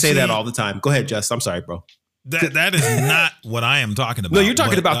 I say that all the time. Go ahead, Just. I'm sorry, bro. That is not what I am talking about. No, you're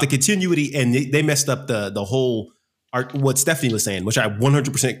talking about the continuity, and they messed up the whole art. What Stephanie was saying, which I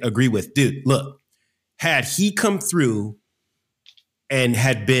 100% agree with. Dude, look, had he come through and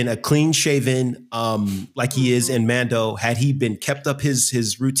had been a clean shaven, like he is in Mando, had he been kept up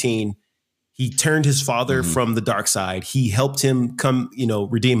his routine, He turned his father from the dark side. He helped him come,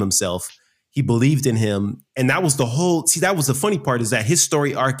 redeem himself. He believed in him. And that was that was the funny part, is that his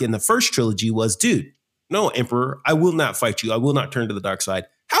story arc in the first trilogy was, dude, no, Emperor, I will not fight you. I will not turn to the dark side.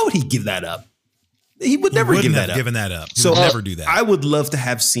 How would he give that up? He would never give that up. Given that up. He So would never do that. I would love to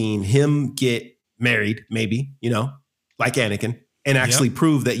have seen him get married, maybe, like Anakin, and actually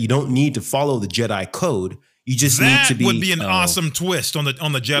prove that you don't need to follow the Jedi code. You just need to be. That would be an awesome twist on the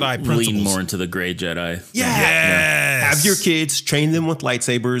Jedi principles. Lean more into the gray Jedi. Yeah. Yes. Have your kids, train them with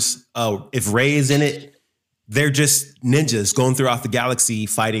lightsabers. If Rey is in it, they're just ninjas going throughout the galaxy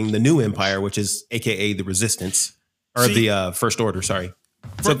fighting the new Empire, which is AKA the Resistance or the First Order. Sorry.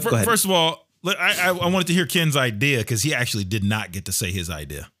 So, go ahead. First of all, I wanted to hear Ken's idea because he actually did not get to say his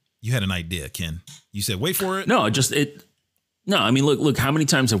idea. You had an idea, Ken. You said, wait for it. No, I mean, look, how many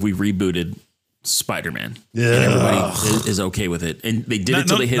times have we rebooted Spider-Man? Yeah. And everybody is okay with it. And they did it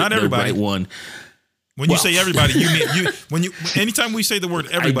till they hit the right one. When you say everybody, you mean anytime we say the word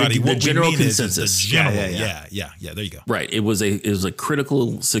everybody, the what general we mean consensus. is the general. Yeah. There you go. Right. It was a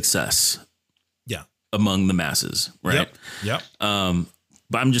critical success. Yeah. Among the masses. Right. Yep.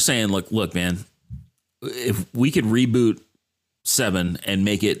 But I'm just saying, look, man, if we could reboot 7 and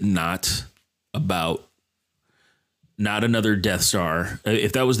make it not another Death Star,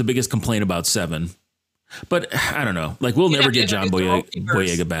 if that was the biggest complaint about 7, but I don't know, like we'll never get John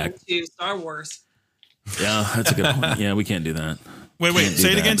Boyega back. To Star Wars. Yeah, that's a good point. Yeah, we can't do that. Wait,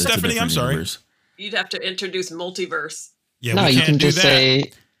 say it again, Stephanie. I'm sorry. Universe. You'd have to introduce multiverse. Yeah, No, we you can't can do just that.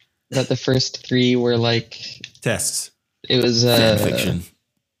 say that the first 3 were like Tests. it was Fan fiction.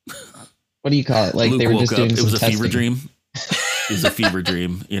 what do you call it? Like Luke they were woke just up. doing It some was a testing. fever dream. It was a fever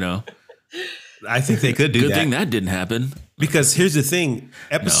dream. I think they could do Good that. thing that didn't happen. Because here's the thing,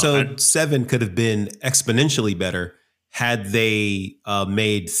 episode 7 could have been exponentially better had they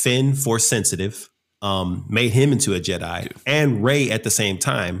made Finn force sensitive, made him into a Jedi, and Rey at the same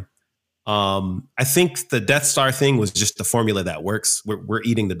time. I think the Death Star thing was just the formula that works. We're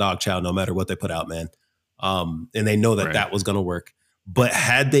eating the dog chow no matter what they put out, man. And they know that that was going to work. But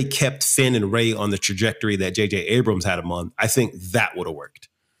had they kept Finn and Rey on the trajectory that J.J. Abrams had them on, I think that would have worked.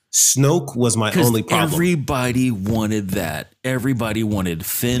 Snoke was my only problem. Everybody wanted that. Everybody wanted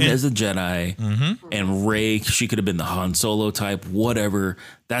Finn as a Jedi, and Rey. She could have been the Han Solo type, whatever.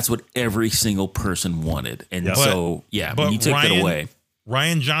 That's what every single person wanted. And so, when you take that away,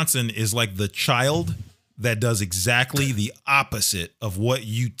 Rian Johnson is like the child that does exactly the opposite of what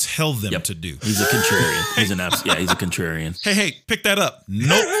you tell them to do. He's a contrarian. He's a contrarian. Hey, pick that up.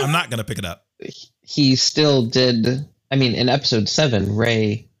 Nope, I'm not going to pick it up. He still did. I mean, in episode 7,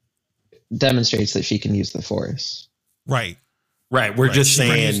 Rey demonstrates that she can use the Force. Right. We're just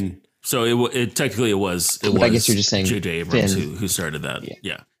saying. So it technically it was. But I guess you're just saying J.J. Abrams Finn. who started that.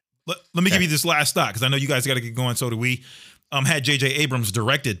 Yeah. Let me give you this last thought because I know you guys got to get going. So do we. Had J.J. Abrams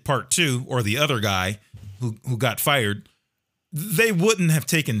directed part 2 or the other guy who got fired, they wouldn't have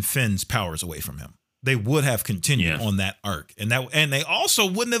taken Finn's powers away from him. They would have continued on that arc, and they also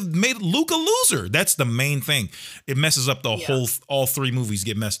wouldn't have made Luke a loser. That's the main thing. It messes up the whole. All 3 movies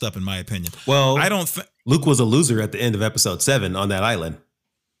get messed up, in my opinion. Well, I don't think Luke was a loser at the end of episode 7 on that island.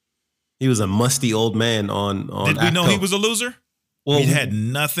 He was a musty old man on. Did we know Acto. he was a loser? Well, he had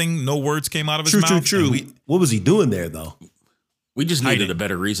nothing. No words came out of his mouth. True. What was he doing there, though? We just needed a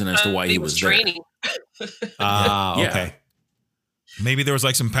better reason as to why he was training. Okay. Maybe there was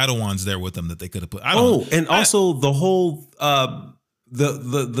like some Padawans there with him that they could have put. Also the whole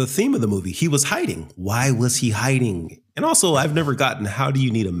the theme of the movie, he was hiding. Why was he hiding? And also, I've never gotten, how do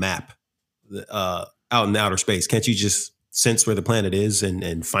you need a map out in outer space? Can't you just sense where the planet is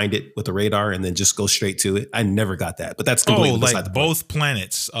and find it with the radar and then just go straight to it? I never got that, but that's completely beside the point. Both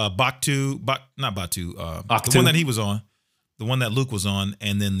planets, not Batu, Octu. the one that he was on. The one that Luke was on,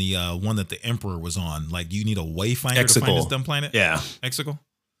 and then the one that the Emperor was on. Like, you need a wayfinder to find this dumb planet? Yeah. Exegol?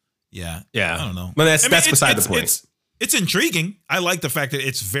 Yeah. Yeah. I don't know. But that's beside the point. It's intriguing. I like the fact that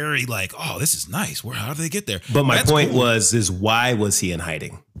it's very like, oh, this is nice. How do they get there? But my point cool. is why was he in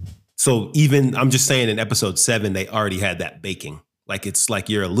hiding? So even, I'm just saying, in episode 7, they already had that baking. Like, it's like,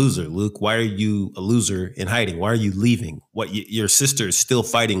 you're a loser, Luke. Why are you a loser in hiding? Why are you leaving? Your sister is still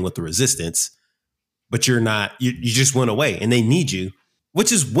fighting with the Resistance, but you're not, you just went away and they need you,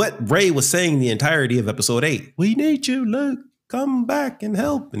 which is what Rey was saying the entirety of episode 8. We need you, Luke. Come back and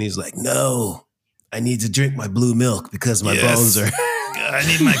help. And he's like, no, I need to drink my blue milk because my bones are. I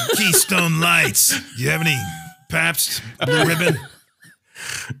need my Keystone Lights. Do you have any Pabst Blue Ribbon?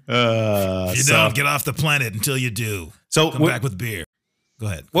 If you don't, get off the planet until you do. So come back with beer. Go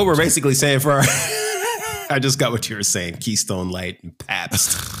ahead. What we're basically saying for our, I just got what you were saying, Keystone Light and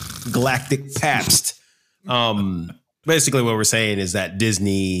Pabst. Galactic Pabst. Basically, what we're saying is that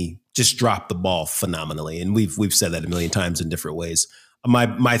Disney just dropped the ball phenomenally, and we've said that a million times in different ways.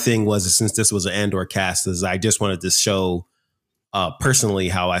 My thing was, since this was an Andor cast, is I just wanted to show personally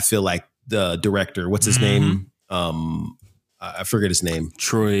how I feel like the director, what's his name? I forget his name.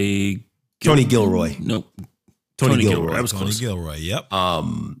 Tony Gilroy. No, Tony Gilroy. That was Tony close. Gilroy. Yep.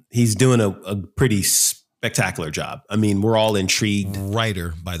 He's doing a pretty spectacular job. I mean, we're all intrigued.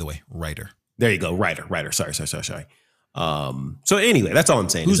 Writer, by the way, writer. There you go. Writer. Sorry. So anyway, that's all I'm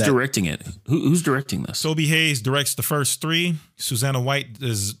saying. Who's directing it? Who's directing this? Toby Hayes directs the first 3. Susanna White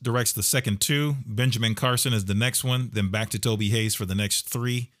directs the second 2. Benjamin Carson is the next one. Then back to Toby Hayes for the next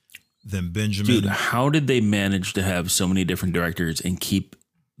 3. Then Benjamin. Dude, how did they manage to have so many different directors and keep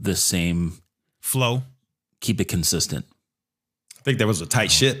the same flow? Keep it consistent. I think there was a tight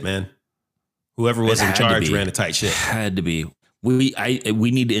ship, man. Whoever was in charge ran a tight ship. Had to be. We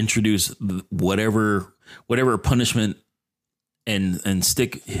need to introduce whatever punishment and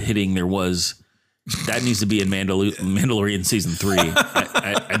stick hitting there was. That needs to be in Mandalorian season 3.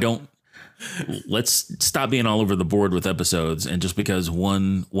 I don't. Let's stop being all over the board with episodes, and just because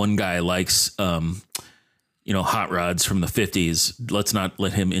one guy likes hot rods from the 50s, let's not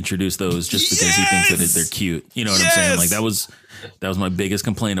let him introduce those just because he thinks that they're cute. You know what I'm saying? Like that was my biggest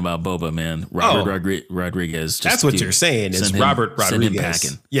complaint about Boba, man. Robert Rodriguez. That's what you're saying is Robert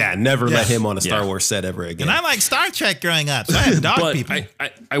Rodriguez. Yeah, never let him on a Star Wars set ever again. And I like Star Trek growing up, so I have dog people.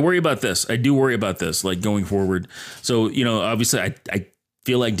 I worry about this. I do worry about this, like going forward. So, obviously I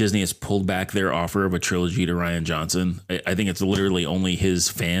feel like Disney has pulled back their offer of a trilogy to Rian Johnson. I think it's literally only his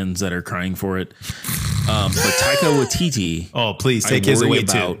fans that are crying for it. But Taika Waititi. Oh, please take his away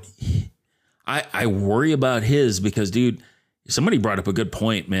too. I worry about his because, dude, somebody brought up a good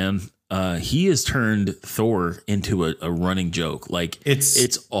point, man. He has turned Thor into a running joke. Like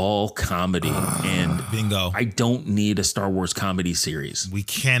it's all comedy, and bingo. I don't need a Star Wars comedy series. We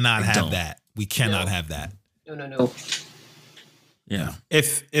cannot have that. We cannot have that. No. Yeah.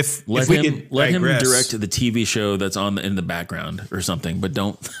 If let we him could direct the TV show that's in the background or something, but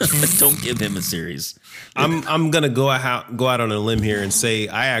don't give him a series. I'm gonna go out on a limb here and say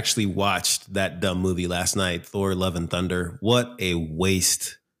I actually watched that dumb movie last night, Thor: Love and Thunder. What a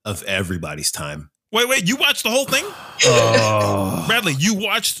waste of everybody's time. Wait, you watched the whole thing? Bradley, you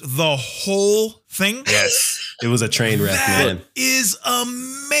watched the whole thing? Yes. It was a train wreck, man. That is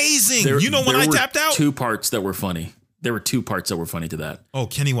amazing. When I tapped out? 2 parts that were funny. There were 2 parts that were funny to that. Oh,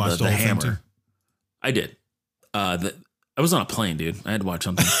 Kenny watched the whole thing too? I did. I was on a plane, dude. I had to watch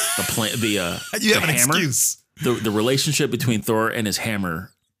something. The plane, you have an hammer, excuse. The relationship between Thor and his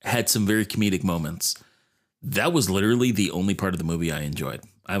hammer had some very comedic moments. That was literally the only part of the movie I enjoyed.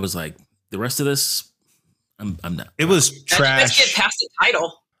 I was like, the rest of this, I'm not. It was trash. Let's get past the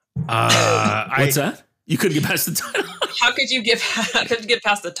title. What's that? You couldn't get past the title. How could you get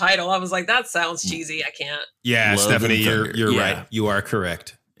past the title? I was like, that sounds cheesy. I can't. Yeah, Love Stephanie, and you're Thunder. right. You are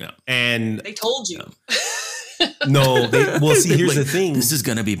correct. Yeah. And They told you. no, see, here's the thing. This is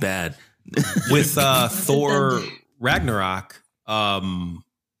gonna be bad. With Thor Ragnarok, Taika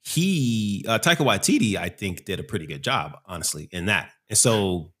Waititi, I think, did a pretty good job, honestly, in that. And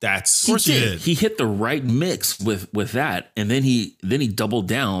so that's Of course he did. He hit the right mix with that, and then he doubled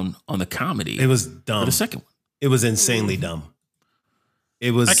down on the comedy. It was for dumb. the second one. It was insanely dumb.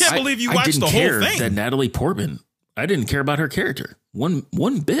 It was. I can't believe you I watched didn't the care whole thing. that Natalie Portman. I didn't care about her character one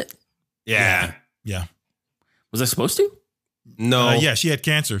bit. Yeah. Yeah. Was I supposed to? No. Yeah, she had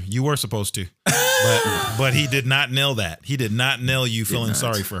cancer. You were supposed to. But he did not nail that. He did not nail you feeling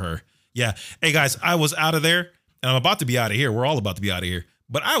sorry for her. Yeah. Hey, guys, I was out of there, and I'm about to be out of here. We're all about to be out of here.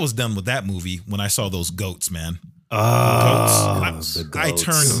 But I was done with that movie when I saw those goats, man. Goats. I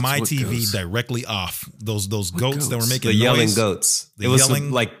turned my What TV goats? directly off. Those goats that were goats? making The yelling noise. goats. The It was yelling.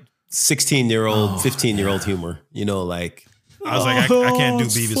 some, like 16-year-old, 15-year-old humor. You know, like. I was like, I can't do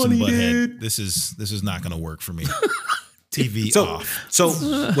it's Beavis funny, and Butthead. dude. This is not going to work for me. TV So, off. so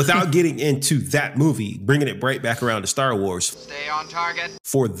without getting into that movie, bringing it right back around to Star Wars. Stay on target.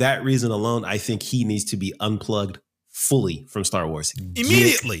 For that reason alone, I think he needs to be unplugged fully from Star Wars.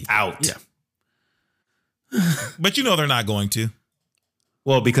 Immediately. Get out. Yeah. But they're not going to.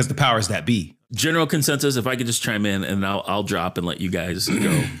 Well, because the powers that be. General consensus, if I could just chime in and I'll drop and let you guys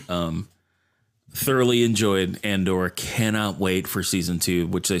go. Thoroughly enjoyed Andor. Cannot wait for season 2,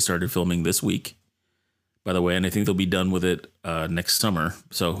 which they started filming this week, by the way. And I think they'll be done with it next summer.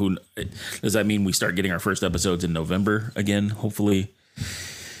 So does that mean we start getting our first episodes in November again? Hopefully.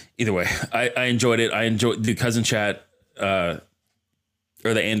 Either way, I enjoyed it. I enjoyed the cousin chat.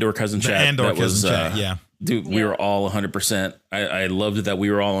 or the Andor cousin The chat. Andor that was, cousin chat, yeah. Dude, we were all 100%. I loved it that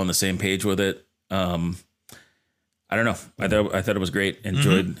we were all on the same page with it. I don't know. I thought it was great.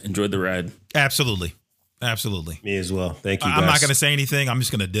 Enjoyed the ride. Absolutely. Me as well. Thank you, guys. I'm not going to say anything. I'm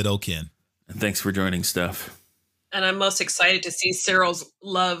just going to ditto Ken. And thanks for joining, Steph. And I'm most excited to see Cyril's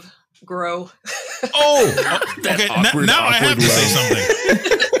love grow. Oh, okay. awkward, Now I have to say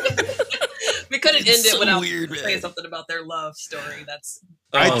something. We couldn't end it so without weird, man. saying something about their love story. That's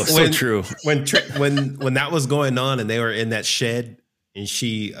So true. When that was going on and they were in that shed and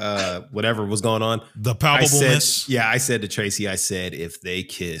she whatever was going on, The I palpableness. said to Tracy, I said, if they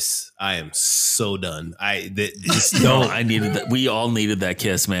kiss, I am so done. Just No, don't. I needed that. We all needed that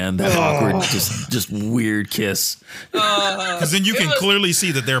kiss, man. That awkward, just weird kiss. Because then you it can was- clearly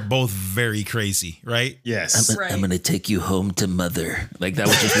see that they're both very crazy, right? Yes. Right. I'm gonna take you home to mother. Like that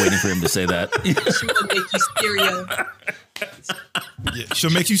was just waiting for him to say that. She will make you stereo. Yeah, she'll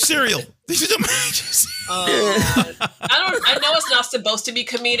make you cereal. She'll make you cereal. I know it's not supposed to be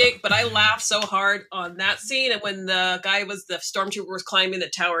comedic, but I laughed so hard on that scene, and when the stormtrooper was climbing the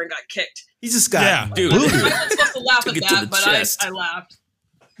tower and got kicked. He just got Yeah. Dude. I wasn't supposed to laugh Took at it to that, the but chest. I laughed.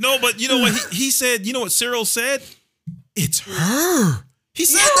 No, but you know what he said? You know what Cyril said? It's her. He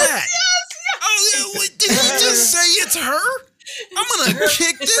said that. Oh, yeah, what, did he just say it's her? I'm gonna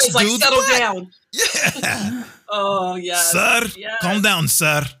kick His this face like dude's settle butt. down. Yeah. Oh yeah, Sir, Yes. calm down,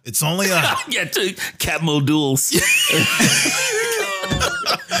 sir. It's only a. Yeah, to Captain Duels.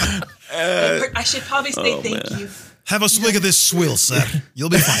 I should probably say thank you. Have a swig of this swill, sir. You'll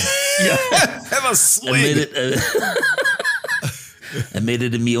be fine. have a I swing. made it. I made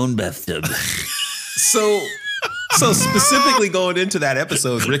it in my own bathtub. So specifically going into that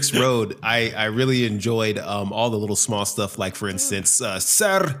episode, Rick's Road, I really enjoyed all the little small stuff, like for instance,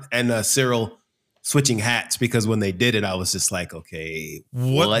 Sir and Cyril switching hats, because when they did it, I was just like, okay,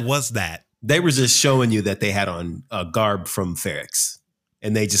 What was that? They were just showing you that they had on a garb from Ferrex,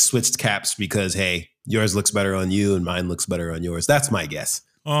 and they just switched caps because, hey, yours looks better on you and mine looks better on yours. That's my guess.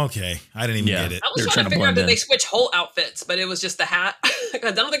 Okay, I didn't even Yeah. get it. I was They're trying trying to to figure out blend that in. they switch whole outfits, but it was just the hat.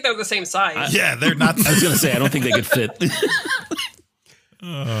 I don't think they were the same size. Yeah, they're not. I was gonna say I don't think they could fit.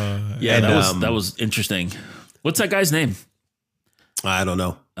 Yeah, And, that was interesting. What's that guy's name? I don't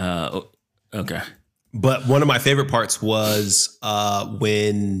know. Okay. But one of my favorite parts was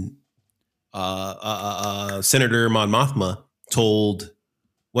when Senator Mon Mothma told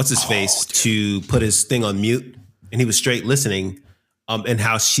what's his face to put his thing on mute, and he was straight listening, and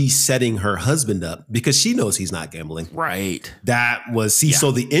how she's setting her husband up because she knows he's not gambling. Right. That was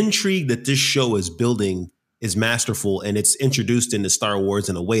so the intrigue that this show is building is masterful, and it's introduced into Star Wars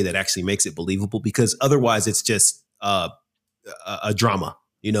in a way that actually makes it believable, because otherwise it's just a drama,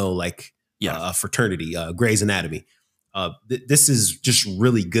 like a fraternity, Grey's Anatomy. This is just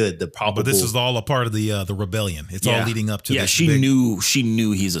really good. The probable, But this is all a part of the rebellion. It's all leading up to. Yeah, this she big-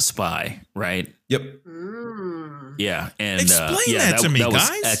 knew he's a spy, right? Yep, Yeah, and Explain that to me, that was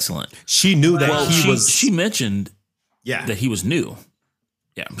guys. excellent. she knew that Well, he was. she mentioned Yeah, that he was new.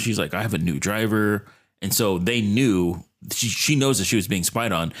 Yeah, she's like, I have a new driver, and so they knew. She knows that she was being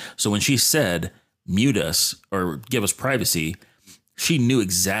spied on. So when she said mute us or give us privacy, she knew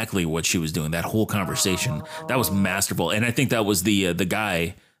exactly what she was doing. That whole conversation, that was masterful. And I think that was the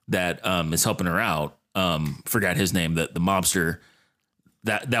guy that is helping her out. Forgot his name. The mobster.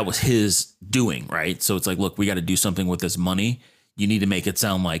 That was his doing, right? So it's like, look, we got to do something with this money. You need to make it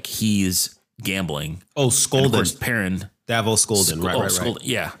sound like he's gambling. oh, And of course, Skolden, Perrin. Davos Skolden, right. Skolden.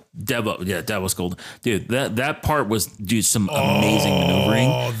 Yeah, Davos Skolden. Dude, that part was some amazing maneuvering.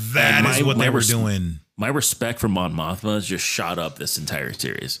 Oh, that And is what they were res- doing. My respect for Mon Mothma has just shot up this entire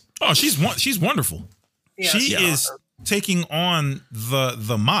series. Oh, she's wonderful. Yeah, She is taking on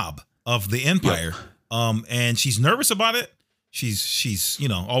the mob of the Empire, and she's nervous about it. She's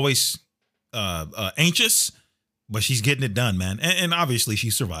always anxious, but she's getting it done, man. And obviously she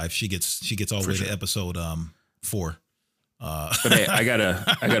survives. She gets all the way to episode 4. But hey, I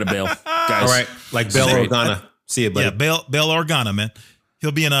gotta bail, guys. All right, like Bail Straight. Organa. See you, buddy. Yeah, Bail Organa, man.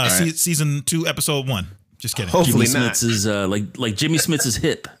 He'll be in season 2, episode 1. Just kidding. Hopefully Jimmy not. Smits is like Jimmy Smits'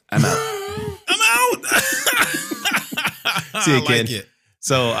 hip. I'm out. I'm out. See you, I like kid. it.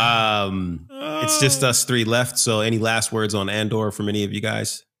 So it's just us 3 left. So any last words on Andor from any of you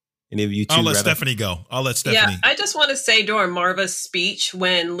guys? Any of you two? I'll let rather? Stephanie go. Yeah, I just want to say during Marva's speech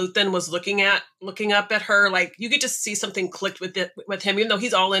when Luthen was looking up at her, like you could just see something clicked with him, even though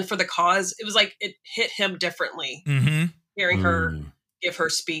he's all in for the cause. It was like it hit him differently Mm-hmm. hearing her give her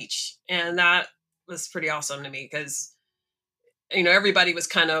speech, and that was pretty awesome to me because everybody was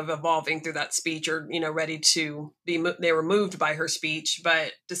kind of evolving through that speech, or ready to be. They were moved by her speech,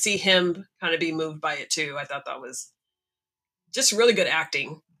 but to see him kind of be moved by it too, I thought that was just really good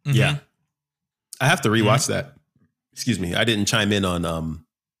acting. Mhm. Yeah. I have to rewatch that. Excuse me. I didn't chime in on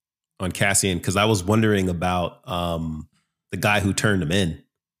Cassian because I was wondering about the guy who turned him in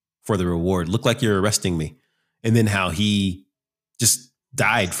for the reward. Looked like you're arresting me. And then how he just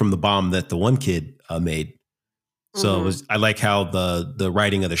died from the bomb that the one kid made. So I like how the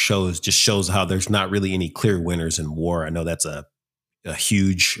writing of the show just shows how there's not really any clear winners in war. I know that's a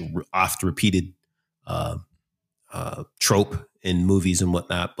huge, oft repeated trope in movies and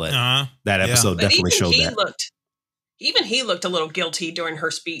whatnot, but that episode definitely showed that. Even he looked a little guilty during her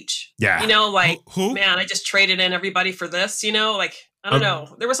speech. Yeah. Who? Man, I just traded in everybody for this, like, I don't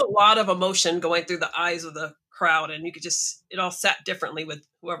know. There was a lot of emotion going through the eyes of the crowd, and you could it all sat differently with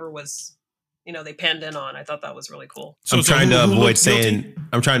whoever was, they panned in on. I thought that was really cool. I'm trying to avoid saying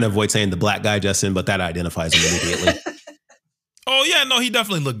the black guy, Justin, but that identifies him immediately. Oh yeah, no, he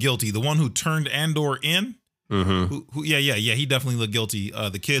definitely looked guilty. The one who turned Andor in. Mm-hmm. Yeah, he definitely looked guilty.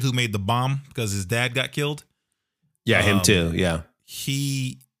 The kid who made the bomb because his dad got killed. Yeah, him too. Yeah,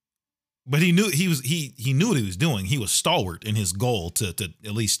 but he knew he knew what he was doing. He was stalwart in his goal to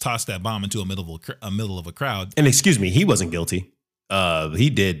at least toss that bomb into a middle of a crowd. And excuse me, he wasn't guilty. He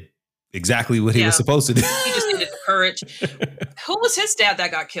did exactly what he was supposed to do. He just needed the courage. Who was his dad that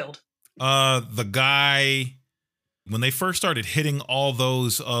got killed? The guy, when they first started hitting all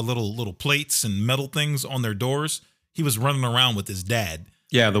those little plates and metal things on their doors, he was running around with his dad.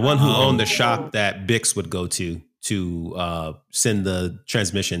 Yeah, the one who owned the shop that Bix would go to send the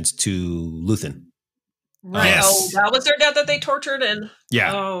transmissions to Luthen. Right. Yes. Oh, that was their dad that they tortured and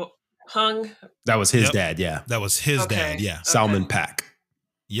hung. That was his dad. Yeah, that was his dad. Yeah, Salman Pack.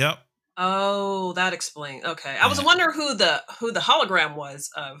 Yep. Oh, that explains. Okay, I was wondering who the hologram was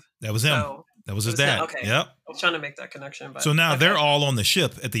of. That was him. So that was his dad. Him. Okay. Yep. I was trying to make that connection, but so now they're all on the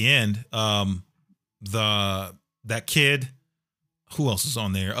ship at the end. That kid. Who else is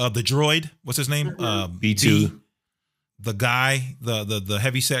on there? The droid. What's his name? B2. The guy, the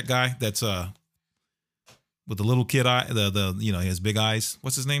heavyset guy that's with the little kid eye, he has big eyes.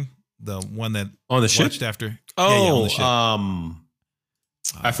 What's his name? The one that on the ship after. Oh, yeah, on the ship.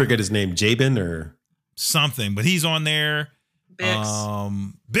 I forget his name, Jabin or something, but he's on there.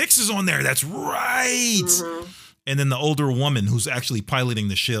 Bix. Bix is on there. That's right. And then the older woman who's actually piloting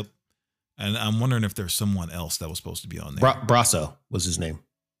the ship. And I'm wondering if there's someone else that was supposed to be on there. Brasso was his name.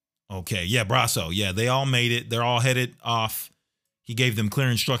 Okay. Yeah, Brasso. Yeah, they all made it. They're all headed off. He gave them clear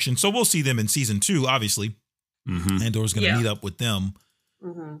instructions. So we'll see them in season 2, obviously. Andor's going to meet up with them.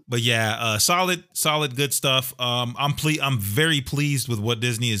 But yeah, solid, good stuff. I'm very pleased with what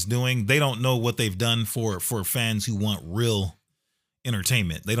Disney is doing. They don't know what they've done for fans who want real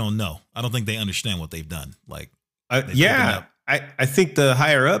entertainment. They don't know. I don't think they understand what they've done. Like, I think the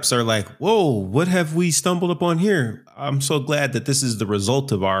higher ups are like, whoa, what have we stumbled upon here? I'm so glad that this is the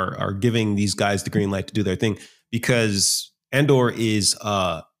result of our giving these guys the green light to do their thing, because Andor is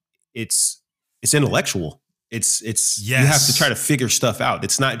it's intellectual. It's you have to try to figure stuff out.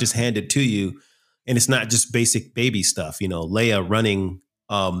 It's not just handed to you, and it's not just basic baby stuff. Leia running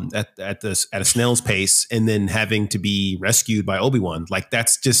at a snail's pace and then having to be rescued by Obi-Wan. Like,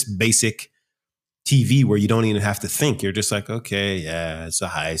 that's just basic TV where you don't even have to think. You're just like, okay, yeah, it's a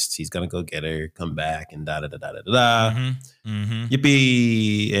heist. He's gonna go get her, come back, and da da da da da da.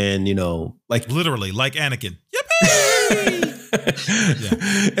 Yippee! And like literally, like Anakin. Yippee!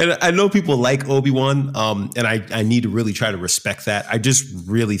 And I know people like Obi-Wan, and I need to really try to respect that. I just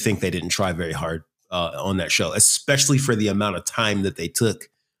really think they didn't try very hard on that show, especially for the amount of time that they took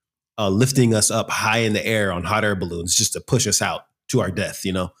lifting us up high in the air on hot air balloons just to push us out to our death.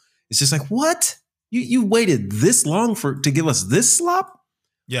 It's just like, what? You waited this long to give us this slop?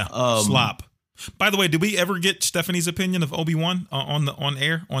 Yeah, slop. By the way, did we ever get Stephanie's opinion of Obi-Wan on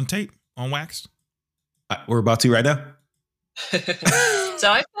air, on tape, on wax? We're about to right now.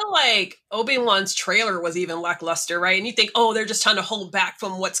 So I feel like Obi-Wan's trailer was even lackluster, right? And you think, they're just trying to hold back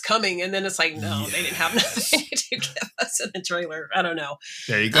from what's coming, and then it's like, no, they didn't have nothing to give us in the trailer. I don't know.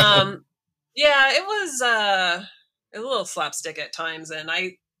 There you go. Yeah, it was a little slapstick at times, and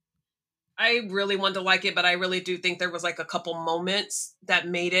I really wanted to like it, but I really do think there was like a couple moments that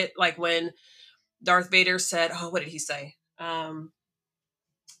made it, like when Darth Vader said, what did he say? I'm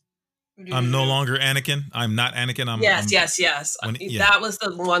no longer Anakin. I'm not Anakin. Yes. That was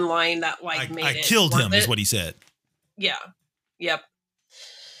the one line that made I it. I killed him is what he said. Yeah. Yep.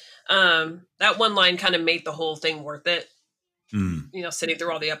 That one line kind of made the whole thing worth it. Sitting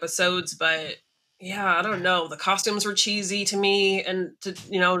through all the episodes, but yeah, I don't know. The costumes were cheesy to me, and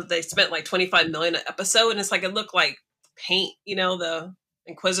they spent like 25 million an episode, and it's like it looked like paint. The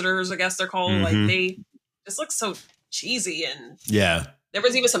Inquisitors, I guess they're called. Mhm. Like they just look so cheesy, and Yeah. there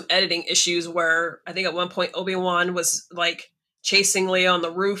was even some editing issues where I think at one point Obi-Wan was like chasing Leia on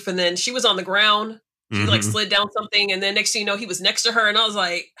the roof, and then she was on the ground. She like Mhm. slid down something, and then next thing you know, he was next to her, and I was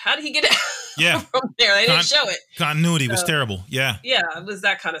like, "How did he get out Yeah. from there?" They didn't show it. Continuity was So- terrible. Yeah. Yeah, it was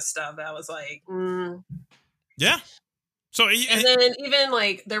that kind of stuff. I was like, Yeah. So And then even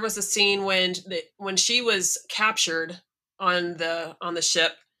like there was a scene when she was captured on the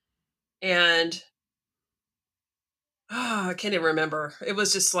ship, and I can't even remember. It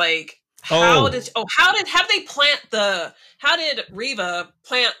was just like how did Reva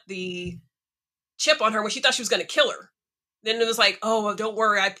plant the chip on her when she thought she was going to kill her? Then it was like, oh, don't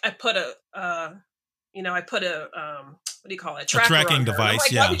worry, I put a what do you call it? Tracker tracking on her. And I'm device,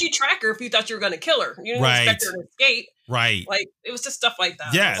 like, yeah. why would you track her if you thought you were going to kill her? You didn't Right. expect her to escape. right. Like it was just stuff like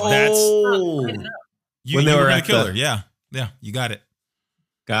that. Yeah, Oh, that's Oh. When they you were were gonna at kill the- her. Yeah. Yeah. You got it.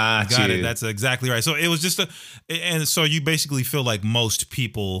 Got Got you. it. That's exactly right. So it was just and so you basically feel like most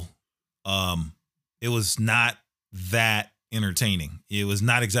people, it was not that entertaining. It was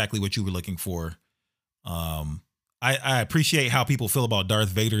not exactly what you were looking for. I appreciate how people feel about Darth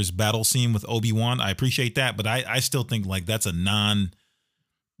Vader's battle scene with Obi-Wan. I appreciate that, but I still think like that's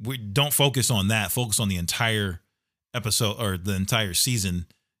we don't focus on that. Focus on the entire episode or the entire season.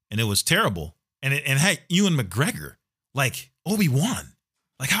 And it was terrible. And heck, Ewan McGregor, like Obi-Wan,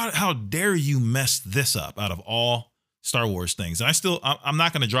 like how dare you mess this up out of all Star Wars things? And I'm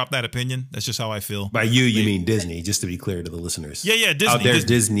not going to drop that opinion. That's just how I feel. By you mean Disney, just to be clear to the listeners. Yeah, Disney. How dare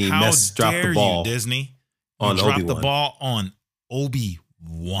Disney How drop the dare ball you, Disney? You on dropped Obi-Wan. the ball on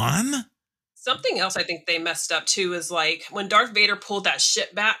Obi-Wan? Something else I think they messed up too is like when Darth Vader pulled that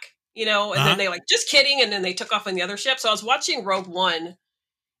ship back, and then they like, just kidding, and then they took off on the other ship. So I was watching Rogue One,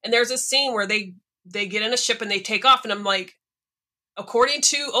 and there's a scene where they get in a ship and they take off, and I'm like, according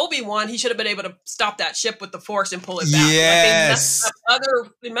to Obi-Wan, he should have been able to stop that ship with the Force and pull it back. Yes. Like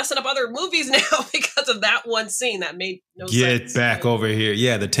they're messing up other movies now because of that one scene that made no sense. Get back over here.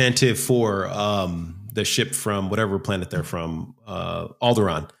 Yeah, the Tantive 4, the ship from whatever planet they're from,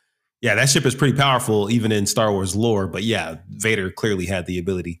 Alderaan. Yeah, that ship is pretty powerful, even in Star Wars lore. But yeah, Vader clearly had the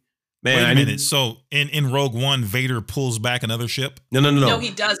ability. Man, Wait a I minute. need- So in Rogue One, Vader pulls back another ship? No. No, he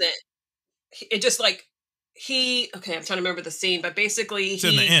doesn't. It just like I'm trying to remember the scene, but basically It's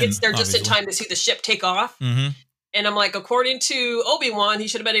in he the end, gets there just in obviously. time to see the ship take off. Mm-hmm. And I'm like, according to Obi-Wan, he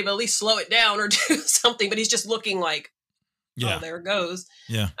should have been able to at least slow it down or do something, but he's just looking like, Yeah. oh, there it goes.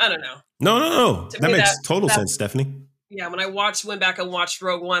 Yeah. I don't know. No. To That me, makes that- total that- sense, Stephanie. Yeah, when I went back and watched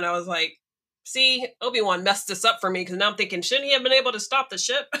Rogue One, I was like, see, Obi-Wan messed this up for me because now I'm thinking, shouldn't he have been able to stop the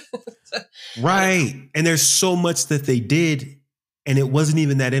ship? Right. And there's so much that they did, and it wasn't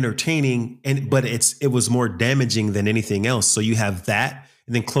even that entertaining. But it was more damaging than anything else. So you have that.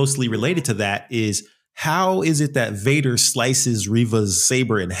 And then closely related to that is, how is it that Vader slices Reva's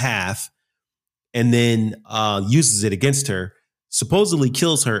saber in half and then uses it against her, supposedly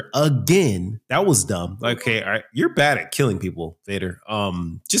kills her again? That was dumb. Okay, all right, you're bad at killing people, Vader.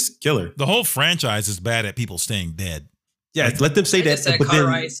 Just kill her. The whole franchise is bad at people staying dead. Yeah, let them say I that. just said But then,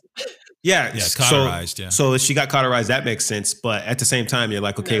 cauterized. yeah, Yeah, so- cauterized, yeah. So she got cauterized. That makes sense. But at the same time, you're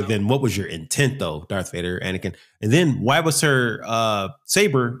like, okay, No. then what was your intent, though, Darth Vader, Anakin? And then why was her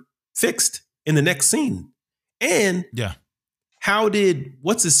saber fixed in the next scene? And Yeah. how did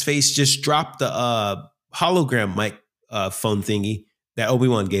what's his face just drop the hologram mic phone thingy that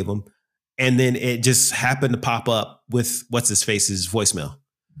Obi-Wan gave him, and then it just happened to pop up with what's his face's voicemail?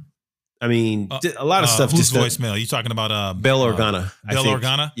 I mean, a lot of stuff. Whose Just voicemail? You talking about Bell Organa. I Bell think.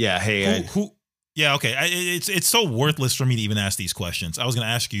 Organa? Yeah. Hey. Who? Yeah. Okay. It's so worthless for me to even ask these questions. I was going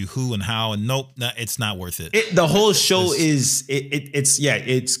to ask you who and how, and nope, it's not worth it. The whole show This-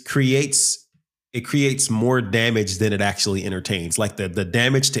 it creates more damage than it actually entertains. Like the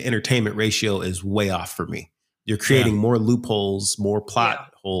damage to entertainment ratio is way off for me. You're creating more loopholes, more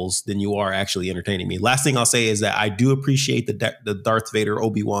plot holes than you are actually entertaining me. Last thing I'll say is that I do appreciate the Darth Vader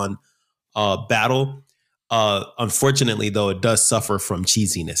Obi-Wan battle. Unfortunately, though, it does suffer from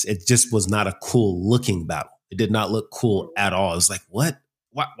cheesiness. It just was not a cool looking battle. It did not look cool at all. It's like, what?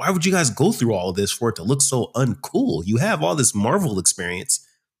 Why would you guys go through all of this for it to look so uncool? You have all this Marvel experience.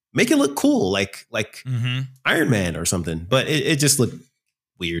 Make it look cool, like Mm-hmm. Iron Man or something. But it just looked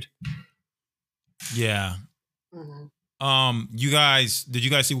weird. Yeah. Mhm. Did you guys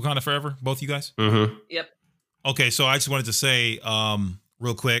see Wakanda Forever? Both you guys? Mm-hmm. Yep. Okay, so I just wanted to say,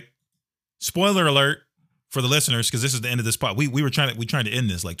 real quick, spoiler alert for the listeners, because this is the end of this pod. We trying to end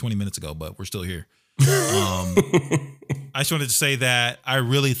this like 20 minutes ago, but we're still here. I just wanted to say that I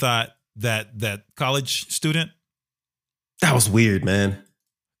really thought that college student That was weird, man.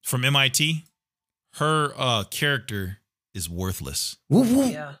 from MIT, her character is worthless.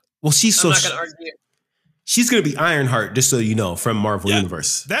 Yeah. Well, she's I'm not going to argue. she's gonna be Ironheart, just so you know, from Marvel Yeah.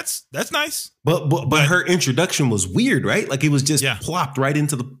 Universe. That's nice. But her introduction was weird, right? Like it was just Yeah. plopped right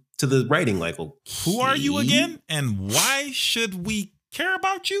into the writing. Like, okay. Who are you again? And why should we care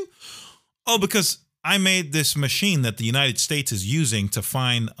about you? Oh, because I made this machine that the United States is using to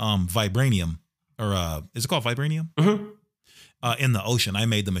find vibranium, or is it called vibranium? Mhm. In the ocean. I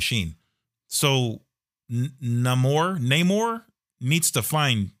made the machine. So Namor needs to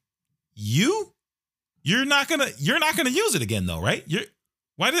find you. You're not gonna use it again, though, right?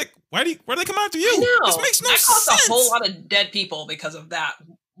 Why did they come after you? I know. This makes no that caused sense. a whole lot of dead people because of that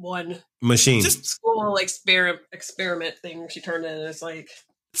one Machine. Just school experiment thing she turned in. It's like,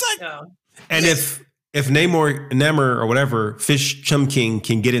 yeah. And if Namor or whatever Fish Chum King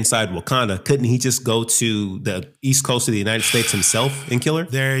can get inside Wakanda, couldn't he just go to the east coast of the United States himself and kill her?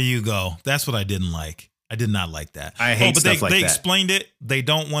 There you go. That's what I didn't like. I did not like that. I hate but stuff like they that. explained it. They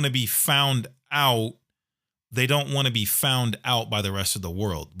don't want to be found out. They don't want to be found out by the rest of the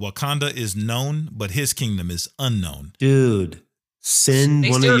world. Wakanda is known, but his kingdom is unknown. Dude, send They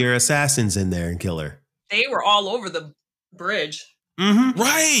one still- of your assassins in there and kill her. They were all over the bridge. Mm-hmm.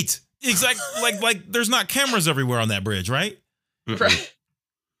 Right. Exactly. like there's not cameras everywhere on that bridge, right? Right.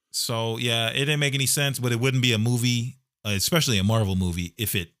 So yeah, it didn't make any sense, but it wouldn't be a movie, especially a Marvel movie,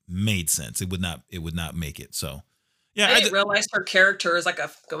 if it made sense. It would not make it. So yeah, I didn't realize her character is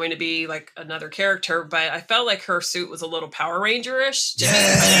going to be like another character, but I felt like her suit was a little Power Ranger-ish.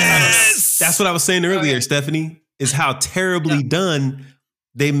 Yes! That's what I was saying earlier, Okay. Stephanie, is how terribly done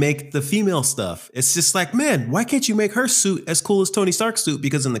they make the female stuff. It's just like, man, why can't you make her suit as cool as Tony Stark's suit?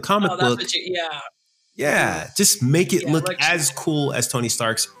 Because in the comic Oh, that's book, what you, yeah. yeah, just make it Yeah, look like- as cool as Tony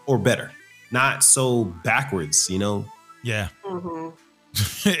Stark's or better. Not so backwards, you know? Yeah. hmm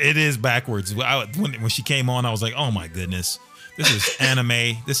It is backwards. When she came on, I was like, oh my goodness. This is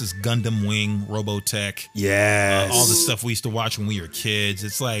anime. This is Gundam Wing, Robotech. Yeah. All the stuff we used to watch when we were kids.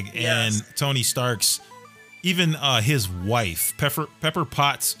 It's like, Yes. and Tony Stark's, even his wife, Pepper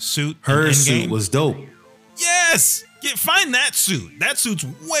Potts' suit. Her in suit Endgame. was dope. Yes. Find that suit. That suit's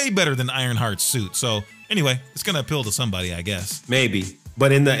way better than Ironheart's suit. So anyway, it's gonna appeal to somebody, I guess. Maybe.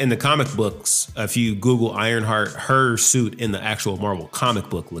 But in the comic books, if you Google Ironheart, her suit in the actual Marvel comic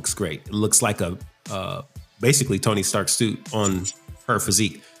book looks great. It looks like a basically Tony Stark's suit on her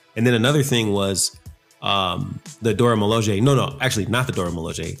physique. And then another thing was the Dora Milaje. No, actually not the Dora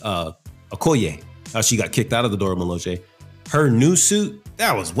Milaje. Okoye. How she got kicked out of the Dora Milaje. Her new suit,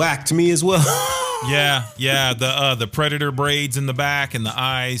 that was whack to me as well. Yeah. The Predator braids in the back and the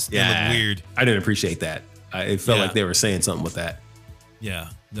eyes. They look weird. I didn't appreciate that. It felt Yeah. like they were saying something with that. Yeah,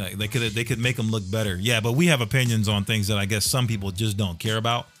 they could make them look better. Yeah, but we have opinions on things that I guess some people just don't care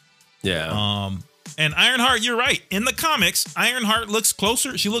about. Yeah. And Ironheart, you're right. In the comics, Ironheart looks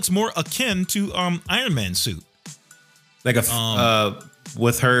closer. She looks more akin to Iron Man's suit. Like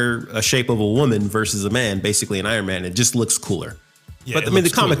with her a shape of a woman versus a man, basically an Iron Man, it just looks cooler. Yeah, But it I mean, the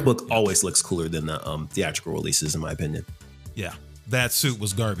looks comic cooler. book always looks cooler than the theatrical releases, in my opinion. Yeah, that suit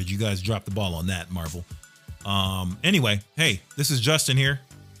was garbage. You guys dropped the ball on that, Marvel. Anyway, hey, this is Justin here,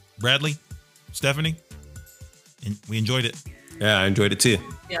 Bradley, Stephanie, and we enjoyed it. Yeah, I enjoyed it too.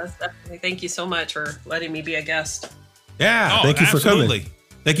 Yes, definitely. Thank you so much for letting me be a guest. Yeah, Oh, thank you for absolutely. coming.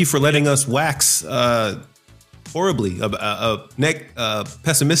 Thank you for letting us wax horribly,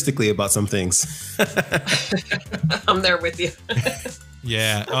 pessimistically about some things. I'm there with you.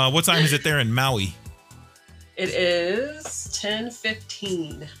 Yeah. What time is it there in Maui? It is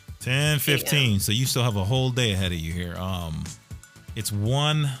 10:15. 10:15. So you still have a whole day ahead of you here. It's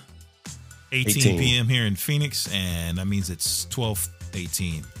 1:18 p.m. here in Phoenix, and that means it's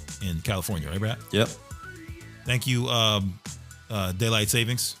 12:18 in California, right, Brad? Yep. Thank you, daylight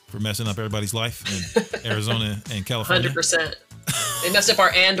savings, for messing up everybody's life in Arizona and California. 100%. They messed up our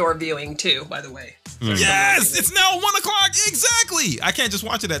Andor viewing too, by the way. Yes, it's now 1:00. Exactly. I can't just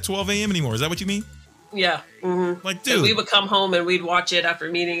watch it at 12 a.m. anymore. Is that what you mean? Yeah. hmm Like, And we dude. would come home and we'd watch it after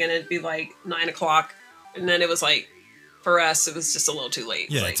meeting, and it'd be like 9:00, and then it was like, for us, it was just a little too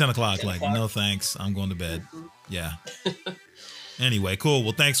late. Yeah, like 10 o'clock. 10 Like, o'clock. no thanks. I'm going to bed. Yeah. Anyway, cool.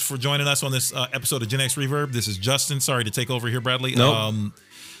 Well, thanks for joining us on this episode of Gen X Reverb. This is Justin. Sorry to take over here, Bradley. Nope.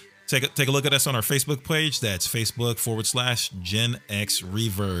 Take a look at us on our Facebook page. That's Facebook.com/Gen X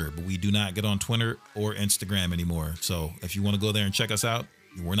Reverb. We do not get on Twitter or Instagram anymore. So if you want to go there and check us out,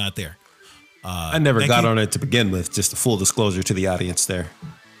 we're not there. I never thank got you. on it to begin with. Just a full disclosure to the audience there.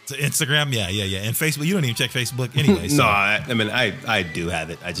 To Instagram, yeah, and Facebook. You don't even check Facebook anyway. So. No, I mean I do have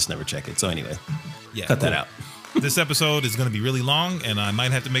it. I just never check it. So anyway, Yeah, cut that cool. out. This episode is going to be really long, and I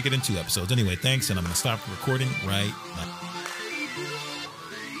might have to make it in 2 episodes. Anyway, thanks, and I'm going to stop recording right now.